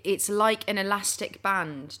 It's like an elastic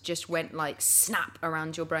band just went like snap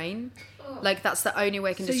around your brain. Like that's the only way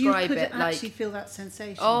I can describe it. So you it. could actually feel that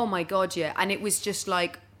sensation. Oh my God, yeah. And it was just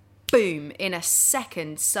like, boom, in a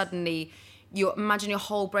second, suddenly imagine your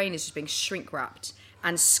whole brain is just being shrink wrapped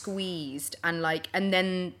and squeezed, and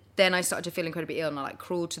then I started to feel incredibly ill, and I like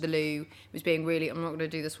crawled to the loo. It was being really, I'm not going to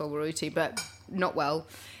do this while we're OT, but not well.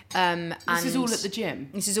 This is all at the gym?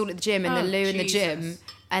 This is all at the gym, in the loo in the gym.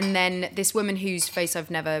 And then this woman whose face all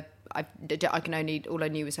I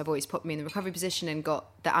knew was her voice, put me in the recovery position and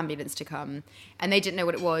got the ambulance to come. And they didn't know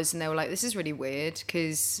what it was, and they were like, this is really weird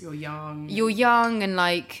because you're young and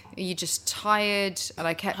like, are you just tired? And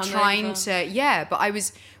I kept trying to, but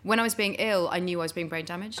when I was being ill, I knew I was being brain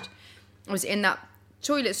damaged. I was in that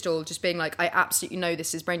toilet stall just being like, I absolutely know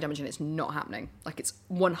this is brain damage and it's not happening. Like, it's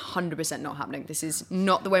 100% not happening. This is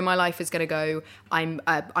not the way my life is going to go. I'm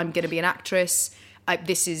going to be an actress.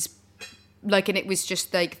 This is like, and it was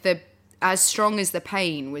just like as strong as the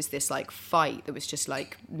pain was this like fight that was just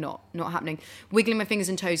like not happening. Wiggling my fingers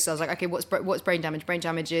and toes, so I was like, okay, what's brain damage? Brain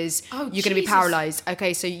damage is you're going to be paralyzed.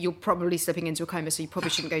 Okay, so you're probably slipping into a coma, so you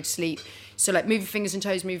probably shouldn't go to sleep. So like, move your fingers and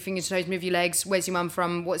toes, move your legs. Where's your mum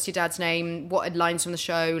from? What's your dad's name? What are lines from the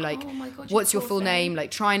show? Like, oh my God, what's your full name?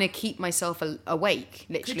 Like, trying to keep myself awake,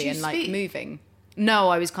 literally, and like speak? Moving. No,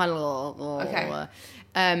 I was kind of okay.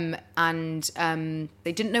 They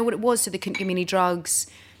didn't know what it was, so they couldn't give me any drugs.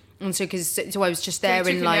 And so I was just there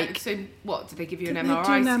and like... So what, did they give you an Did MRI they do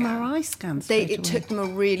scan? an MRI scan? It took them a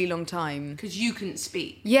really long time. Because you couldn't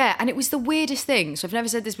speak. Yeah, and it was the weirdest thing. So I've never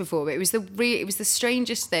said this before, but it was the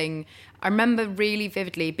strangest thing. I remember really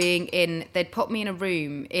vividly being they'd put me in a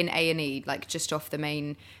room in A&E, like just off the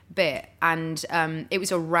main bit, and it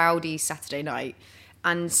was a rowdy Saturday night.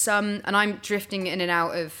 And I'm drifting in and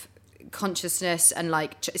out of consciousness and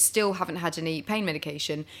like still haven't had any pain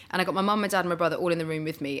medication, and I got my mum, my dad and my brother all in the room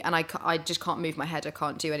with me, and I just can't move my head, I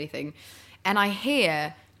can't do anything, and I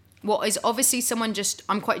hear what is obviously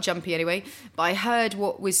I'm quite jumpy anyway, but I heard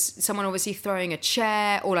what was someone obviously throwing a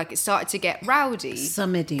chair, or like it started to get rowdy,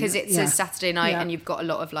 some idiot, because it's a Saturday night and you've got a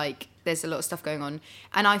lot of like, there's a lot of stuff going on,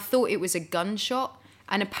 and I thought it was a gunshot,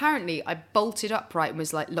 and apparently I bolted upright and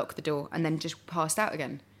was like, lock the door, and then just passed out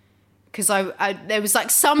again. Because there was like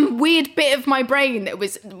some weird bit of my brain that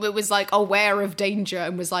was like aware of danger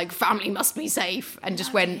and was like, family must be safe, and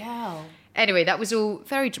just went. Hell. Anyway, that was all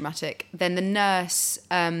very dramatic. Then the nurse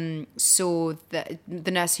saw that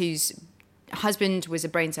the nurse whose husband was a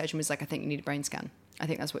brain surgeon was like, I think you need a brain scan. I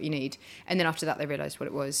think that's what you need. And then after that, they realised what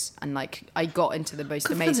it was, and like I got into the most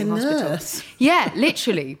amazing hospital. Nurse. Yeah,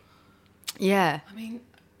 literally. Yeah. I mean,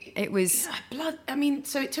 it was blood. I mean,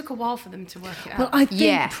 so it took a while for them to work it out. Well, I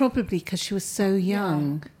think probably because she was so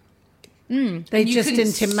young. They just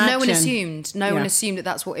didn't imagine. No one assumed that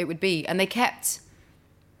that's what it would be. And they kept,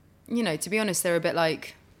 to be honest, they're a bit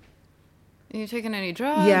like, are you taking any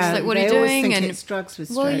drugs? Yeah, like, what are you doing? Think it's drugs with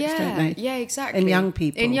strokes, don't they? Yeah, exactly.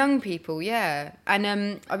 In young people, yeah.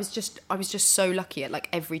 And I was just so lucky at like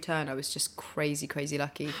every turn. I was just crazy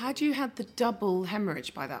lucky. Had you had the double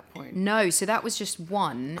hemorrhage by that point? No, so that was just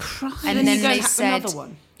one. Christ. And then they said another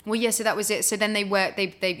one. Well, yeah, so that was it. So then we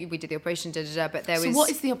did the operation, but there was... So what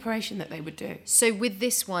is the operation that they would do? So with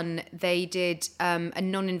this one, they did a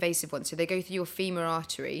non-invasive one. So they go through your femur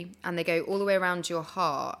artery and they go all the way around your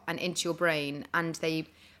heart and into your brain, and they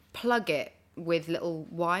plug it with little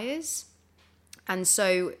wires. And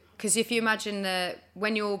so, because if you imagine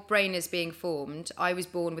when your brain is being formed, I was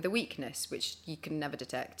born with a weakness, which you can never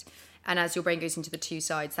detect. And as your brain goes into the two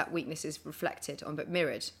sides, that weakness is reflected but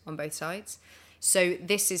mirrored on both sides. So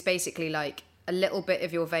this is basically like a little bit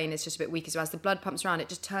of your vein is just a bit weaker. So as the blood pumps around, it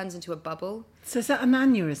just turns into a bubble. So is that an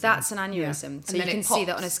aneurysm? That's an aneurysm. Yeah. So you can see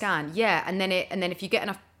that on a scan. Yeah, and then if you get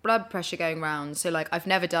enough blood pressure going around, so like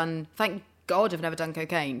thank God I've never done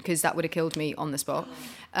cocaine, because that would have killed me on the spot,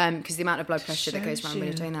 because the amount of blood pressure that goes around when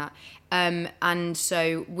you're doing that. And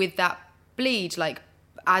so with that bleed, like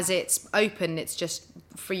as it's open, it's just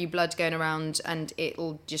free blood going around, and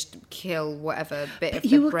it'll just kill whatever bit of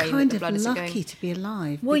the brain that the blood is going. You were kind of lucky to be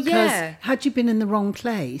alive. Well, because yeah. Had you been in the wrong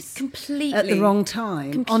place, completely at the wrong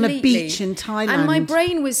time, on a beach in Thailand, and my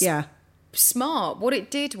brain was smart. What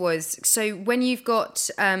it did was, so when you've got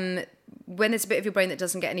when there's a bit of your brain that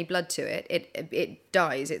doesn't get any blood to it, it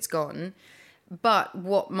dies, it's gone. But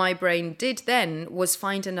what my brain did then was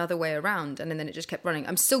find another way around, and then it just kept running.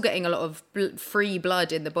 I'm still getting a lot of free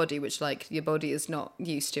blood in the body, which like your body is not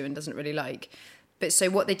used to and doesn't really like. But so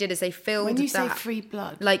what they did is they filled When you say that, free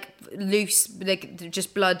blood, like loose, like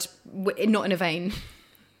just blood, not in a vein.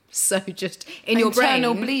 So just in your brain.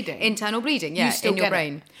 Internal bleeding? Internal bleeding, yeah, still in your get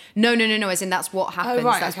brain. No, as in that's what happens. Oh,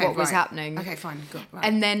 right, that's okay, what was right. happening. Okay, fine, good. Right.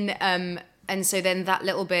 And then, and so then that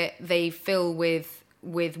little bit they fill with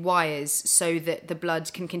wires so that the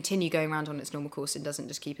blood can continue going around on its normal course and doesn't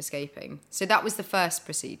just keep escaping. So that was the first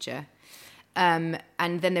procedure. And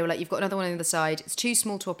then they were like, you've got another one on the other side. It's too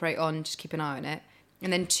small to operate on. Just keep an eye on it.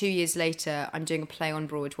 And then 2 years later, I'm doing a play on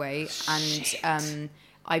Broadway, and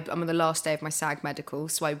I'm on the last day of my SAG medical.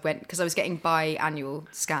 So I went, because I was getting biannual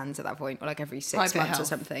scans at that point, or like every 6 Private months health. or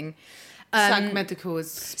something. SAG medical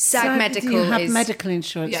is... SAG medical you have is... medical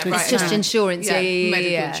insurance. Yeah, with right, It's just SAG. insurance. Yeah, Yeah,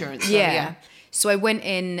 medical insurance, sorry, yeah. So I went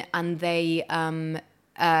in, and they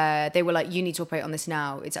were like, you need to operate on this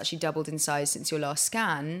now. It's actually doubled in size since your last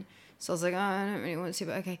scan. So I was like, oh, I don't really want to,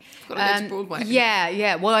 but okay. Got to go to Broadway.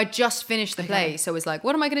 Yeah. Well, I just finished the play, so I was like,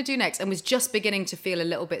 what am I going to do next? And was just beginning to feel a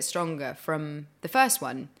little bit stronger from the first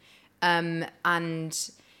one. And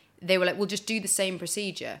they were like, we'll just do the same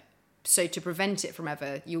procedure. So to prevent it from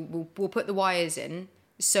ever, we'll put the wires in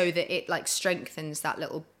so that it like strengthens that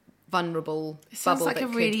little vulnerable Sounds bubble like that a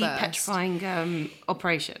could really burst. petrifying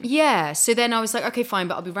operation. Yeah, so then I was like, okay, fine,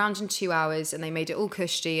 but I'll be round in 2 hours, and they made it all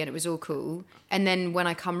cushy and it was all cool. And then when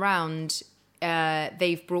I come round,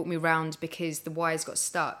 they've brought me round because the wires got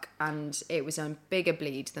stuck and it was a bigger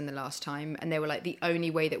bleed than the last time. And they were like, the only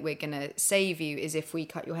way that we're going to save you is if we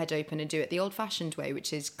cut your head open and do it the old-fashioned way,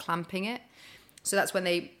 which is clamping it. So that's when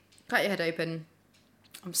they cut your head open.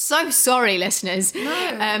 I'm so sorry, listeners.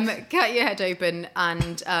 No. Cut your head open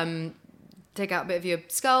and take out a bit of your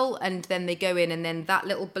skull, and then they go in, and then that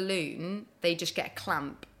little balloon, they just get a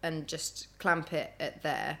clamp and just clamp it at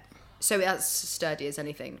there. So that's sturdy as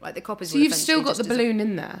anything. Like the coppers. So you've still got the balloon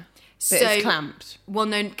in there, but it's clamped. Well,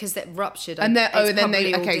 no, because it ruptured. And then it's then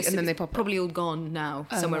they probably and then they pop it. Probably all gone now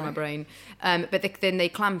somewhere in my brain. But then they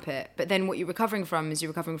clamp it. But then what you're recovering from is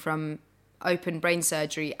open brain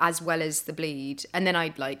surgery as well as the bleed. And then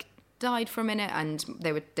I'd like died for a minute, and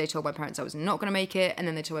they told my parents I was not going to make it, and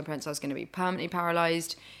then they told my parents I was going to be permanently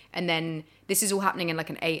paralyzed. And then this is all happening in like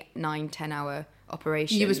an 8, 9, 10 hour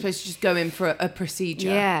operation. You were supposed to just go in for a procedure.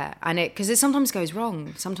 Yeah, and because it sometimes goes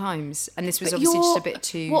wrong sometimes, and this was obviously just a bit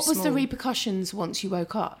too What was the small. repercussions once you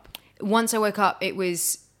woke up? Once I woke up, it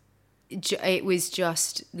was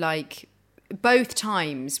just like both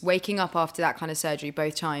times waking up after that kind of surgery.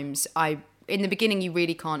 Both times, in the beginning you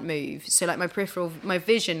really can't move. So like my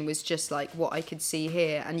vision was just like what I could see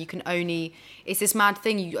here, and you can only. It's this mad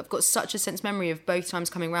thing. I've got such a sense memory of both times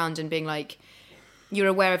coming round and being like. You're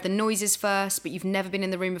aware of the noises first, but you've never been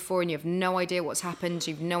in the room before, and you have no idea what's happened.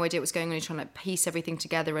 You've no idea what's going on. You're trying to piece everything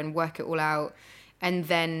together and work it all out. And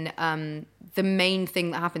then the main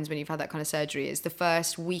thing that happens when you've had that kind of surgery is the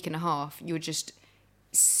first week and a half, you're just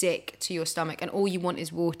sick to your stomach, and all you want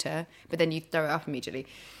is water, but then you throw it up immediately.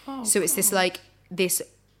 So it's this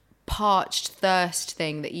parched thirst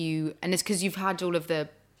thing that and it's because you've had all of the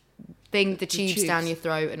tubes down your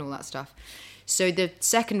throat and all that stuff. So the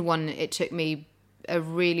second one, it took me a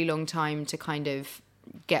really long time to kind of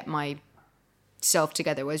get myself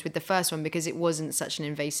together, whereas with the first one, because it wasn't such an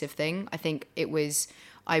invasive thing, I think I was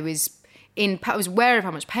aware of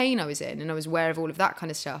how much pain I was in, and I was aware of all of that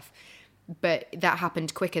kind of stuff, but that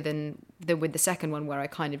happened quicker than with the second one, where I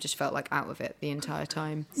kind of just felt like out of it the entire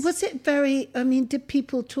time. Was it did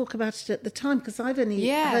people talk about it at the time? Because I've only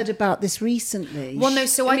heard about this recently. Well, no,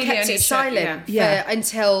 so Amelia I kept only it silent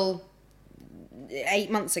until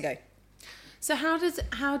 8 months ago. So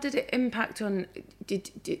how did it impact on?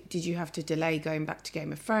 Did you have to delay going back to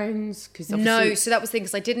Game of Thrones? No, so that was the thing,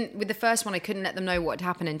 because I didn't with the first one. I couldn't let them know what had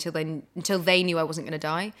happened until they knew I wasn't going to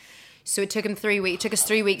die. So it took us 3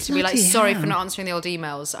 weeks to be like, Bloody sorry hell. for not answering the old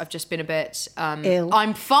emails. I've just been a bit Ill.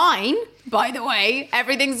 I'm fine, by the way.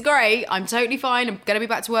 Everything's great. I'm totally fine. I'm going to be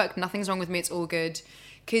back to work. Nothing's wrong with me. It's all good.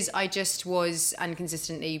 Because I just was, and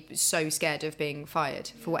consistently, so scared of being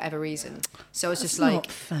fired for whatever reason. So I was just like...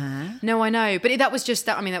 Not fair. No, I know. But that was just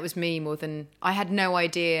that. I mean, that was me more than... I had no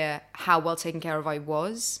idea how well taken care of I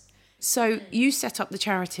was. So you set up the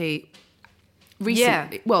charity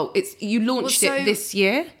recently. Yeah. Well, you launched Well, so- it this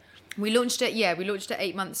year. We launched it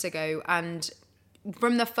 8 months ago. And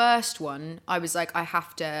from the first one, I was like, I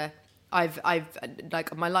have to... I've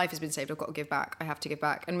like, my life has been saved. I've got to give back. I have to give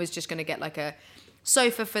back. And was just going to get like a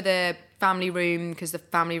sofa for the family room, because the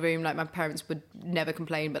family room, like, my parents would never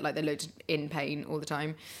complain, but like they looked in pain all the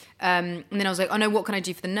time. And then I was like, oh no, what can I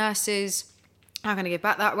do for the nurses? How can I give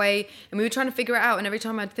back that way? And we were trying to figure it out. And every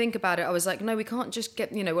time I'd think about it, I was like, no, we can't just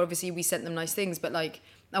get, well, obviously we sent them nice things, but like,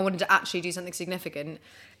 I wanted to actually do something significant.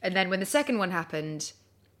 And then when the second one happened,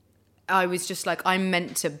 I was just like, I'm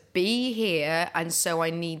meant to be here, and so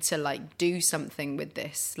I need to like do something with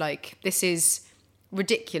this. Like, this is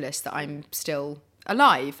ridiculous that I'm still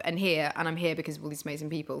alive and here, and I'm here because of all these amazing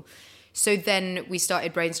people. So then we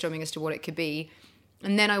started brainstorming as to what it could be.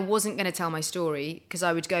 And then I wasn't going to tell my story, because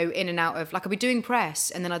I would go in and out of, like, I'd be doing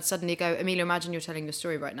press, and then I'd suddenly go, Amelia, imagine you're telling your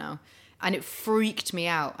story right now. And it freaked me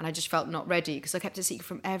out, and I just felt not ready, because I kept it secret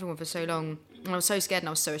from everyone for so long. And I was so scared, and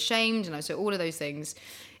I was so ashamed, and I was so all of those things.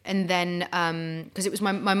 And then, because it was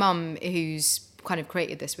my mum who's kind of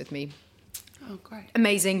created this with me. Oh, great.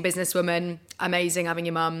 Amazing businesswoman, amazing having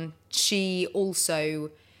your mum. She also,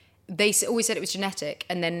 they always said it was genetic.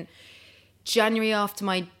 And then January after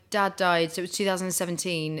my dad died, so it was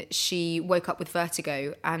 2017, she woke up with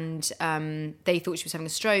vertigo, and they thought she was having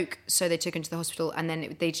a stroke, so they took her into the hospital, and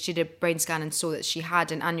then they did a brain scan and saw that she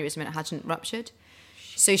had an aneurysm and it hadn't ruptured.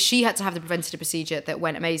 So she had to have the preventative procedure that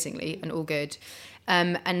went amazingly and all good.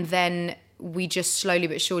 And then we just slowly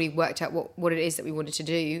but surely worked out what it is that we wanted to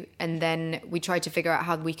do. And then we tried to figure out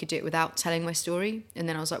how we could do it without telling my story. And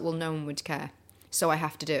then I was like, well, no one would care, so I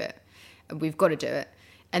have to do it. And we've got to do it.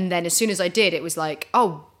 And then as soon as I did, it was like,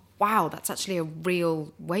 oh, wow, that's actually a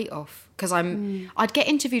real weight off. Because I'd get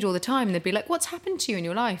interviewed all the time, and they'd be like, what's happened to you in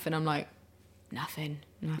your life? And I'm like, nothing.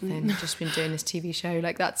 I've just been doing this TV show.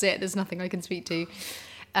 Like, that's it. There's nothing I can speak to.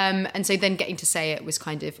 And so then getting to say it was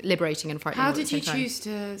kind of liberating and frightening. How did you choose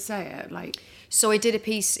to say it? Like, so I did a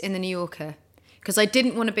piece in the New Yorker, because I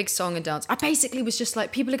didn't want a big song and dance. I basically was just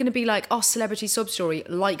like, people are going to be like, oh, celebrity sob story,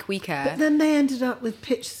 like we care. But then they ended up with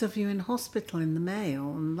pictures of you in hospital in the Mail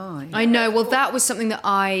online. I know. Well, that was something that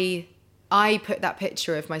I put that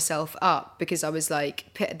picture of myself up, because I was like,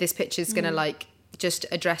 this picture's going to like just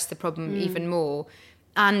address the problem even more.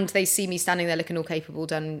 And they see me standing there looking all capable,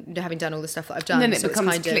 having done all the stuff that I've done. and then it so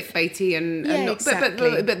becomes it's kind of clickbaity and Yeah, not,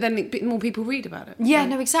 exactly. but then more people read about it. Yeah,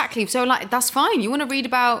 no, exactly. So like, that's fine. You want to read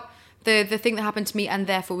about the thing that happened to me, and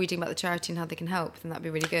therefore reading about the charity and how they can help, then that'd be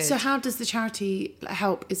really good. So how does the charity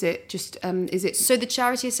help? Is it just So the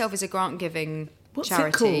charity itself is a grant giving What's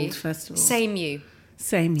charity. it called, first of all? Same You.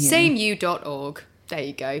 Same here. SameYou.org. There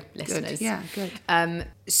you go, listeners. good? Yeah, good.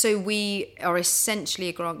 So we are essentially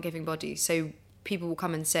a grant giving body. So people will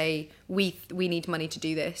come and say, we need money to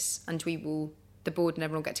do this, and we will, the board and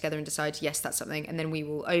everyone will get together and decide, yes, that's something, and then we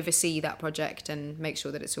will oversee that project and make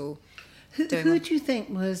sure that it's all Who doing well. do you think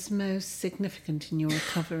was most significant in your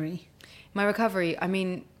recovery? My recovery, I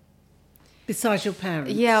mean, Besides your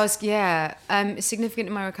parents? significant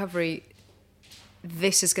in my recovery.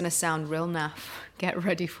 This is going to sound real naff. Get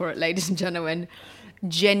ready for it, ladies and gentlemen.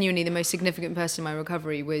 Genuinely, the most significant person in my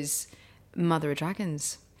recovery was Mother of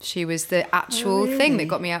Dragons. She was the actual thing that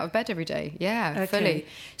got me out of bed every day. Yeah, Okay. fully.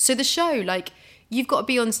 So the show, like, you've got to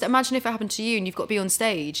be on... Imagine if it happened to you and you've got to be on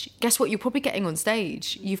stage. Guess what? You're probably getting on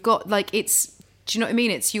stage. You've got, like, it's... Do you know what I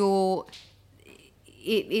mean? It's your...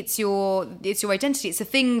 It's your identity. It's a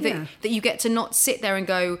thing that you get to not sit there and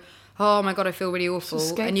go, oh my God, I feel really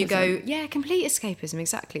awful. And you go, yeah, complete escapism,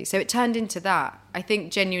 exactly. So it turned into that. I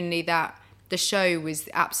think genuinely that the show was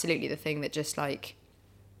absolutely the thing that just like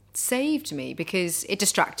saved me, because it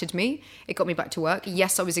distracted me. It got me back to work.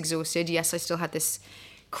 Yes, I was exhausted. Yes, I still had this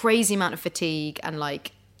crazy amount of fatigue and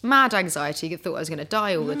like mad anxiety. I thought I was going to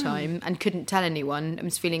die all the time and couldn't tell anyone. I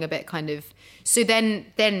was feeling a bit kind of... So then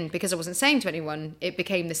because I wasn't saying to anyone, it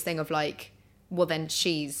became this thing of like, well, then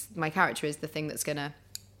my character is the thing that's going to...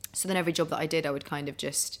 So then every job that I did, I would kind of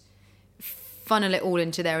just funnel it all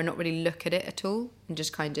into there and not really look at it at all, and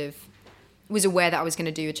just kind of was aware that I was going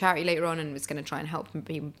to do a charity later on and was going to try and help and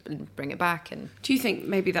bring it back. And do you think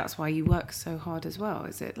maybe that's why you work so hard as well?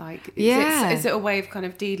 Is it like... Yeah. Is it a way of kind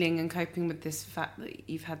of dealing and coping with this fact that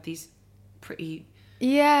you've had these pretty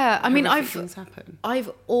Yeah, I mean, things happen. I've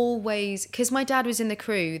always, because my dad was in the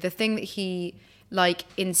crew, the thing that he like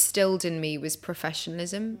instilled in me was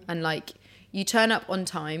professionalism, and like you turn up on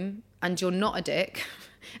time and you're not a dick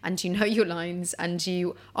and you know your lines and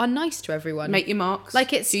you are nice to everyone. Make your marks.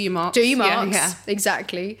 Like it's do your marks. Yeah.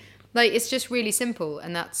 Exactly. Like it's just really simple,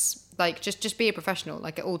 and that's like just be a professional.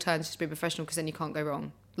 Like at all turns, just be a professional, because then you can't go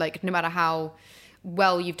wrong. Like no matter how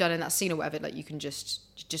well you've done in that scene or whatever, like you can just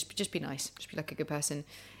be nice, just be like a good person.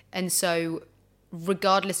 And so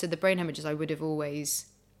regardless of the brain hemorrhages, I would have always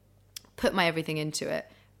put my everything into it,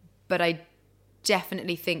 but I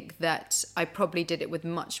definitely think that I probably did it with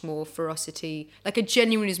much more ferocity. Like I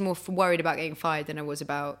genuinely was more worried about getting fired than I was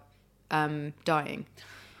about dying.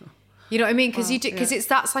 You know what I mean? Because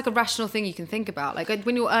that's like a rational thing you can think about. Like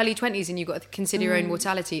when you're early 20s and you've got to consider your own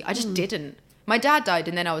mortality, I just didn't. My dad died,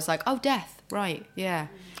 and then I was like, oh, death, right, yeah.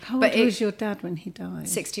 How old was your dad when he died?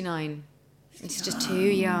 69. It's just too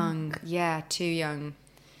young. Yeah, too young.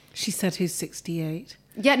 She said he's 68.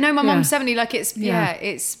 Yeah, no, my mum's 70. Like it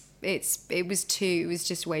was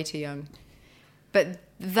just way too young. But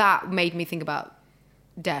that made me think about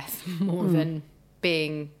death more than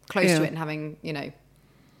being close to it and having, been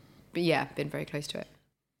very close to it.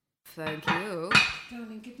 Thank you.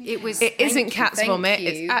 It isn't cat's vomit.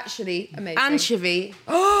 It's actually amazing. Anchovy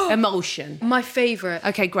emulsion. My favourite.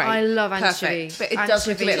 Okay, great. I love anchovy. Perfect. But it does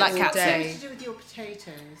look a bit like cat's vomit. What to do with your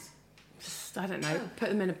potatoes? I don't know. Put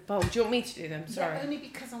them in a bowl. Do you want me to do them? Sorry. Yeah, only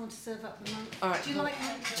because I want to serve up the monk. All right. Do you like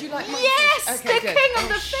monkfish? Yes, Okay, the good. king of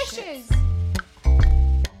the fishes.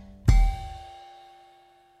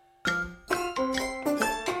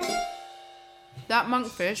 That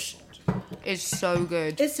monkfish is so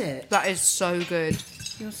good. Is it? That is so good.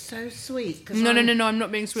 You're so sweet. No, I'm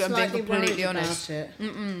not being sweet. I'm being completely honest. About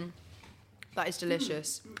it. That is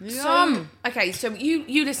delicious. So, okay, so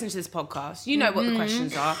you listen to this podcast. You know what the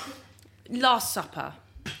questions are. Last Supper.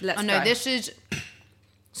 Let's go. This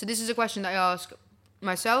is a question that I ask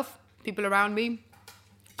myself, people around me,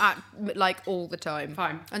 at like all the time.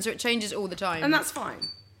 Fine. And so it changes all the time. And that's fine.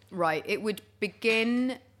 Right. It would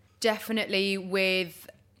begin definitely with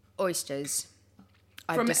oysters.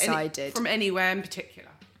 I've decided. From anywhere in particular?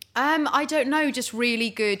 I don't know, just really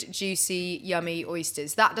good, juicy, yummy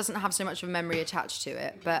oysters. That doesn't have so much of a memory attached to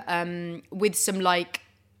it, but with some like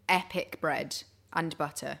epic bread and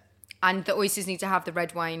butter. And the oysters need to have the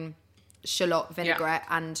red wine shallot vinaigrette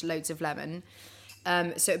and loads of lemon.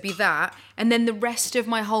 So it'd be that. And then the rest of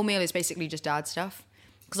my whole meal is basically just dad stuff.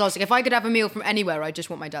 Because I was like, if I could have a meal from anywhere, I just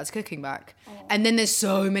want my dad's cooking back. And then there's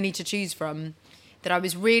so many to choose from that I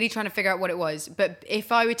was really trying to figure out what it was. But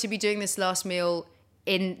if I were to be doing this last meal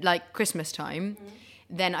in like Christmas time,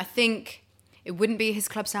 then I think it wouldn't be his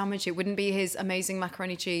club sandwich. It wouldn't be his amazing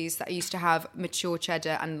macaroni cheese that I used to have mature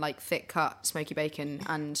cheddar and like thick cut smoky bacon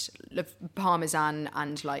and parmesan,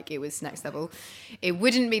 and like it was next level. It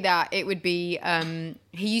wouldn't be that. It would be,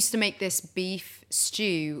 he used to make this beef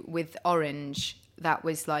stew with orange that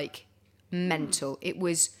was like mental. It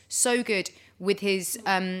was so good with his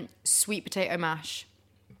sweet potato mash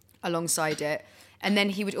alongside it. And then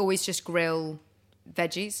he would always just grill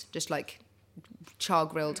veggies, just like char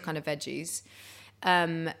grilled kind of veggies.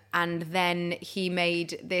 And then he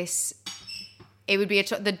made this, it would be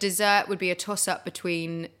the dessert would be a toss up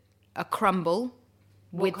between a crumble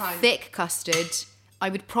with thick custard. I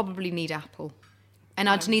would probably need apple. And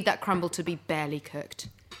I'd need that crumble to be barely cooked.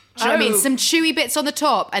 Do you know what I mean? Some chewy bits on the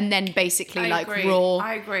top, and then basically raw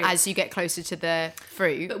as you get closer to the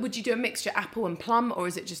fruit. But would you do a mixture, apple and plum, or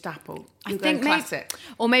is it just apple? I think classic.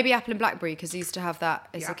 Maybe apple and blackberry, because he used to have that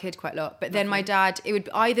as a kid quite a lot. But then my dad, it would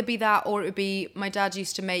either be that, or it would be, my dad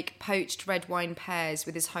used to make poached red wine pears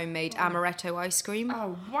with his homemade amaretto ice cream.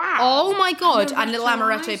 Oh, wow. Oh my God. And little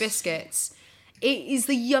amaretto biscuits. It is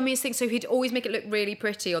the yummiest thing. So he'd always make it look really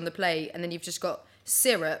pretty on the plate, and then you've just got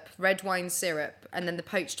syrup, red wine syrup, and then the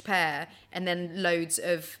poached pear, and then loads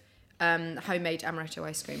of homemade amaretto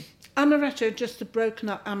ice cream. Amaretto, just the broken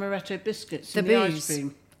up amaretto biscuits in the ice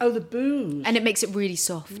cream. Oh, the booze. And it makes it really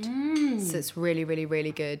soft. So it's really, really,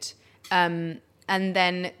 really good. And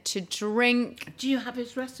then to drink... Do you have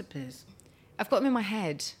his recipes? I've got them in my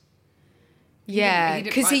head. Yeah,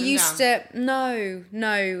 because he used to... No.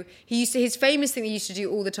 He used to... His famous thing he used to do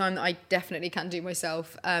all the time that I definitely can't do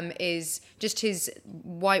myself is just his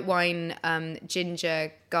white wine,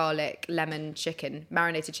 ginger, garlic, lemon chicken,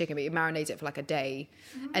 marinated chicken, but you marinate it for like a day,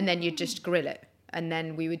 and then you'd just grill it. And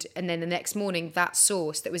then the next morning, that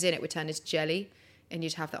sauce that was in it would turn into jelly, and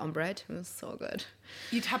you'd have that on bread. It was so good.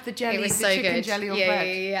 You'd have the jelly, it was the so chicken good. jelly on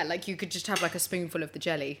bread? Yeah. Like you could just have like a spoonful of the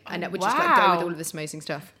jelly, and it would just like go with all of the amazing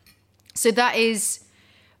stuff. So that is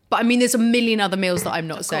But I mean, there's a million other meals that I'm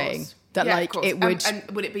not saying that it would.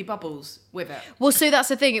 And would it be bubbles with it? Well, so that's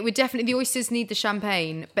the thing. It would definitely, the oysters need the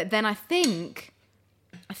champagne, but then I think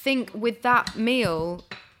with that meal,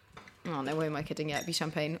 oh no, why am I kidding? Yeah, it'd be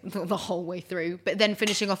champagne the whole way through, but then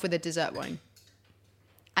finishing off with a dessert wine,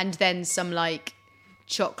 and then some like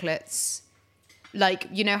chocolates. Like,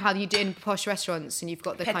 you know how you do in posh restaurants and you've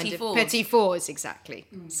got the Petit fours. petit fours, exactly.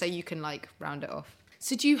 So you can like round it off.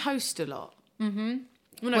 So do you host a lot? Mm-hmm.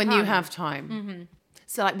 When you have time? Mm-hmm.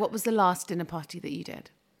 So like, what was the last dinner party that you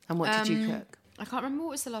did? And what did you cook? I can't remember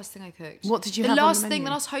what was the last thing I cooked. What did you the have last on the thing, menu?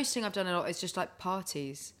 the last hosting I've done a lot is just like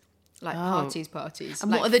parties. Like parties.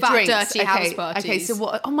 And like what are the fat, drinks? dirty house parties. Okay, so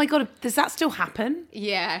what? Oh my God, does that still happen?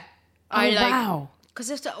 Yeah. Wow.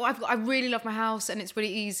 Because I really love my house and it's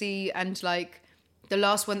really easy, and like the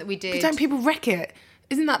last one that we did. But don't people wreck it?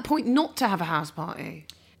 Isn't that point not to have a house party?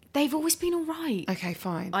 They've always been all right. Okay,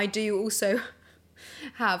 fine. I do also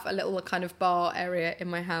have a little kind of bar area in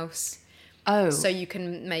my house. Oh. So you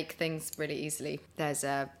can make things really easily. There's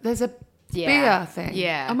a beer thing?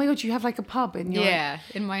 Yeah. Oh my God, you have like a pub in your... Yeah,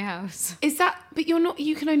 in my house. Is that... But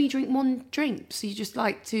you can only drink one drink, so you just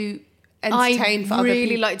like to entertain for other people? I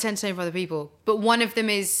really like to entertain for other people. But one of them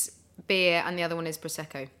is beer and the other one is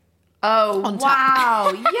Prosecco. Oh, On tap.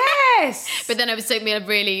 wow, yes! But then it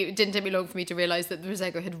didn't take me long for me to realise that the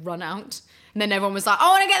Prosecco had run out. And then everyone was like, I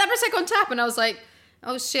want to get that Prosecco on tap. And I was like,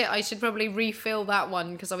 oh shit, I should probably refill that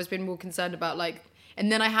one, because I was being more concerned about like...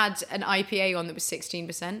 And then I had an IPA on that was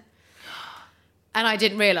 16%. And I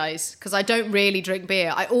didn't realise, because I don't really drink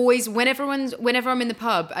beer. I always, whenever I'm in the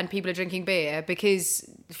pub and people are drinking beer, because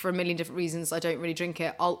for a million different reasons I don't really drink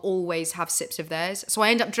it, I'll always have sips of theirs. So I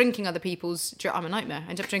end up drinking other people's... I'm a nightmare. I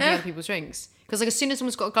end up drinking other people's drinks. Because like as soon as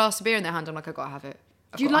someone's got a glass of beer in their hand, I'm like, I've got to have it.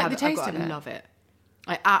 Do you like the taste of it? I love it.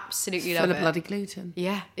 I absolutely love it. Full of bloody gluten.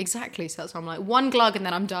 Yeah, exactly. So that's why I'm like, one glug and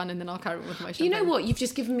then I'm done, and then I'll carry on with my champagne. You know what? You've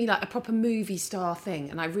just given me like a proper movie star thing,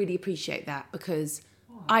 and I really appreciate that, because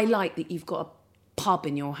I like that you've got a pub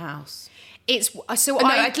in your house. It's so no,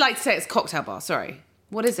 I'd like to say it's a cocktail bar. Sorry,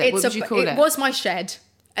 what is it? What would you call it? It was my shed,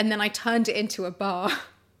 and then I turned it into a bar.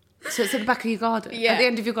 So it's at the back of your garden. Yeah, at the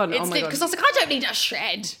end of your garden. Oh my God! Because I was like, I don't need a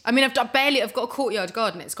shed. I mean, I've got a courtyard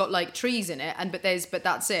garden. It's got like trees in it, but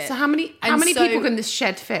that's it. So how many people can this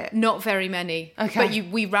shed fit? Not very many. Okay.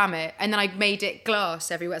 But we ram it, and then I made it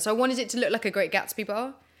glass everywhere. So I wanted it to look like a Great Gatsby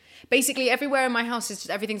bar. Basically, everywhere in my house is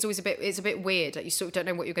just, everything's always a bit weird. Like you sort of don't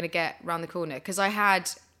know what you're going to get around the corner. Because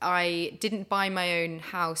I didn't buy my own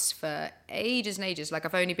house for ages and ages. Like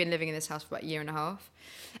I've only been living in this house for about a year and a half.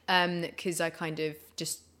 Because I kind of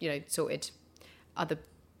just,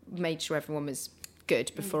 made sure everyone was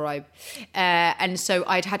good before and so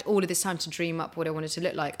I'd had all of this time to dream up what I wanted to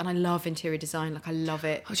look like. And I love interior design. Like I love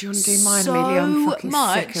it. Oh, do you want to do mine, so Amelia? I'm fucking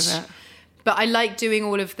much. sick of it. But I like doing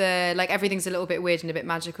all of the, like everything's a little bit weird and a bit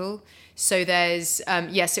magical. So there's,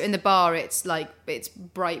 so in the bar it's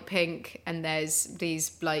bright pink, and there's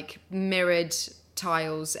these like mirrored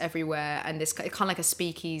tiles everywhere, and this kind of like a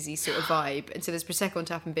speakeasy sort of vibe. And so there's Prosecco on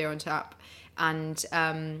tap and beer on tap, and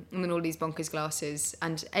then all these bonkers glasses,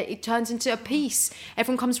 and it turns into a piece.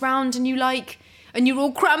 Everyone comes round and you're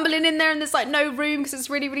all crumbling in there, and there's like no room because it's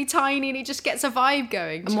really, really tiny, and it just gets a vibe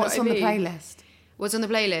going. And what's on the playlist? What's on the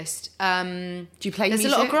playlist? Do you play There's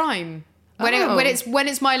music? a lot of grime. When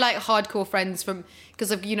it's my like hardcore friends from,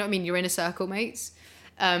 because of, you know what I mean, you're in a circle, mates.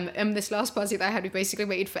 And this last party that I had, we basically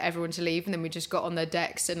waited for everyone to leave, and then we just got on their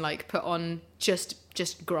decks and like put on just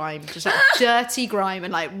grime, just like dirty grime,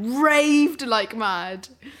 and like raved like mad.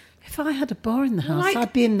 If I had a bar in the house,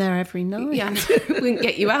 I'd be in there every night. Yeah, we wouldn't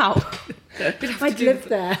get you out. I'd live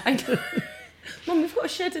there. Mum, we've got a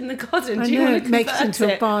shed in the garden. I Do you know, want to it makes convert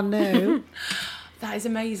into a bar now. That is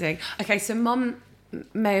amazing. Okay, so Mum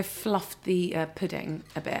may have fluffed the pudding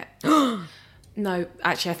a bit. No,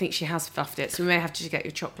 actually, I think she has fluffed it, so we may have to get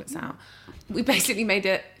your chocolates out. We basically made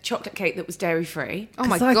a chocolate cake that was dairy-free. Oh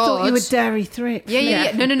my God. I thought you were dairy-free.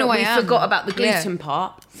 Yeah. No, but I am. We forgot about the gluten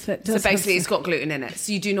part. So basically, it's got gluten in it,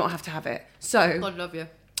 so you do not have to have it. So God love you.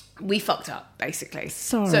 we fucked up, basically.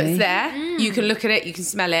 Sorry. So it's there. You can look at it. You can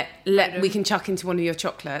smell it. We can chuck into one of your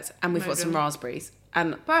chocolates, and we've got some raspberries.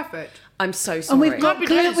 And perfect. I'm so sorry.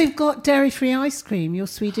 And we've got dairy-free ice cream, your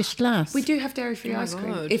Swedish glass. We do have dairy-free ice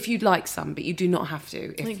cream if you'd like some, but you do not have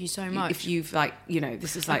to. Thank you so much. If you've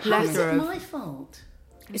this is like... Is it my fault?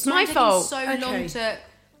 It's my fault. So long to...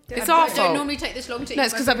 It's our fault. I don't normally take this long to eat. No,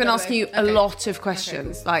 it's because I've been asking you a lot of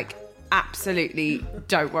questions. Okay, cool. Like, absolutely,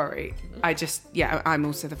 don't worry. I'm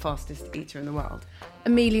also the fastest eater in the world.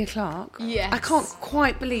 Amelia Clark. Yes. I can't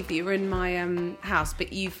quite believe that you were in my house,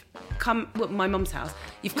 but you've come, well, my mum's house.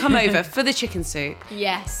 You've come over for the chicken soup.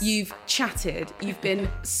 Yes. You've chatted. You've been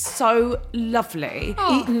so lovely.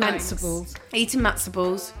 Eating thanks. matzo balls. Eating matzo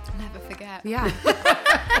balls. Never forget. Yeah.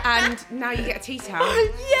 And now you get a tea towel.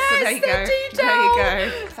 Yes, so there you the go. tea There towel.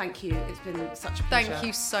 you go. Thank you. It's been such a pleasure. Thank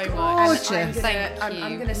you so much. Gorgeous.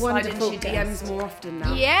 I'm going to slide into Wonderful your guest. DMs more often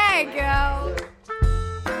now. Yeah, girl.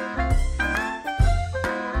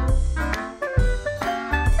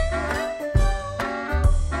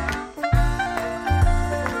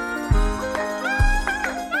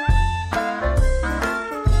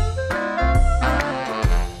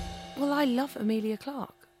 Well, I love Amelia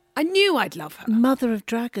Clark. I knew I'd love her. Mother of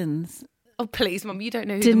Dragons. Oh, please, Mum, you don't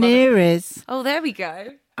know who the mother... Daenerys. Oh, there we go.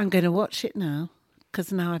 I'm going to watch it now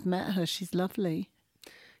because now I've met her. She's lovely.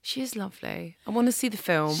 She is lovely. I want to see the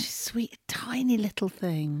film. She's sweet, tiny little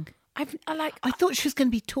thing. I I thought she was going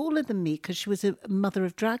to be taller than me because she was a mother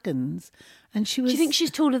of dragons, and she was. Do you think she's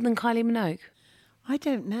taller than Kylie Minogue? I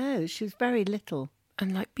don't know. She was very little.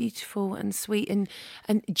 And like beautiful and sweet and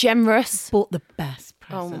generous. Bought the best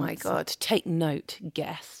Oh presents. my God. Take note,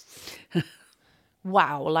 guests.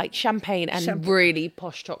 Wow, like champagne and really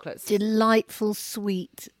posh chocolates. Delightful,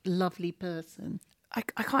 sweet, lovely person. I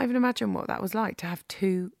can't even imagine what that was like to have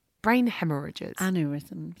 2 brain hemorrhages.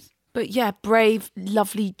 Aneurysms. But yeah, brave,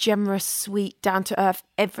 lovely, generous, sweet, down to earth,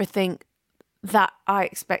 everything that I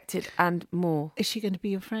expected and more. Is she going to be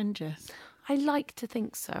your friend, Jess? I like to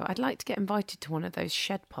think so. I'd like to get invited to one of those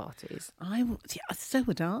shed parties. So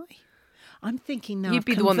would I. I'm thinking now. You'd of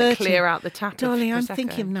be the one that converting- clear out the tap. Darling, of I'm Prosecco.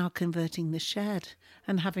 thinking of now converting the shed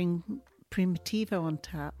and having Primitivo on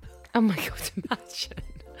tap. Oh my God, imagine.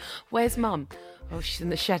 Where's Mum? Oh, she's in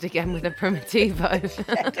the shed again with a Primitivo.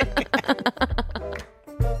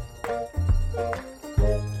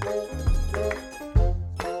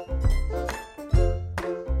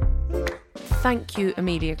 Thank you,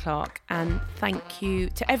 Amelia Clark, and thank you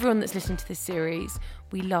to everyone that's listened to this series.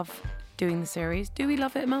 We love doing the series. Do we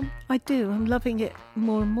love it, Mum? I do. I'm loving it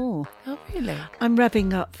more and more. Oh, really? I'm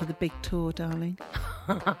revving up for the big tour, darling.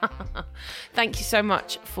 Thank you so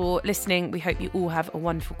much for listening. We hope you all have a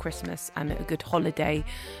wonderful Christmas and a good holiday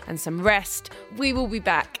and some rest. We will be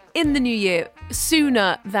back in the new year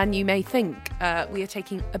sooner than you may think. We are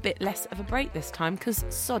taking a bit less of a break this time because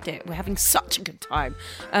sod it, we're having such a good time.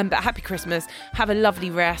 But happy Christmas, have a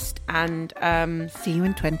lovely rest, and See you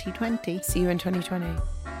in 2020. see you in 2020.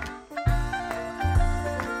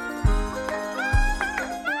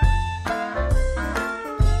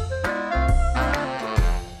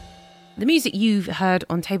 The music you've heard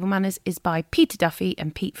on Table Manners is by Peter Duffy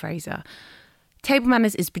and Pete Fraser. Table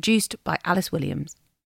Manners is produced by Alice Williams.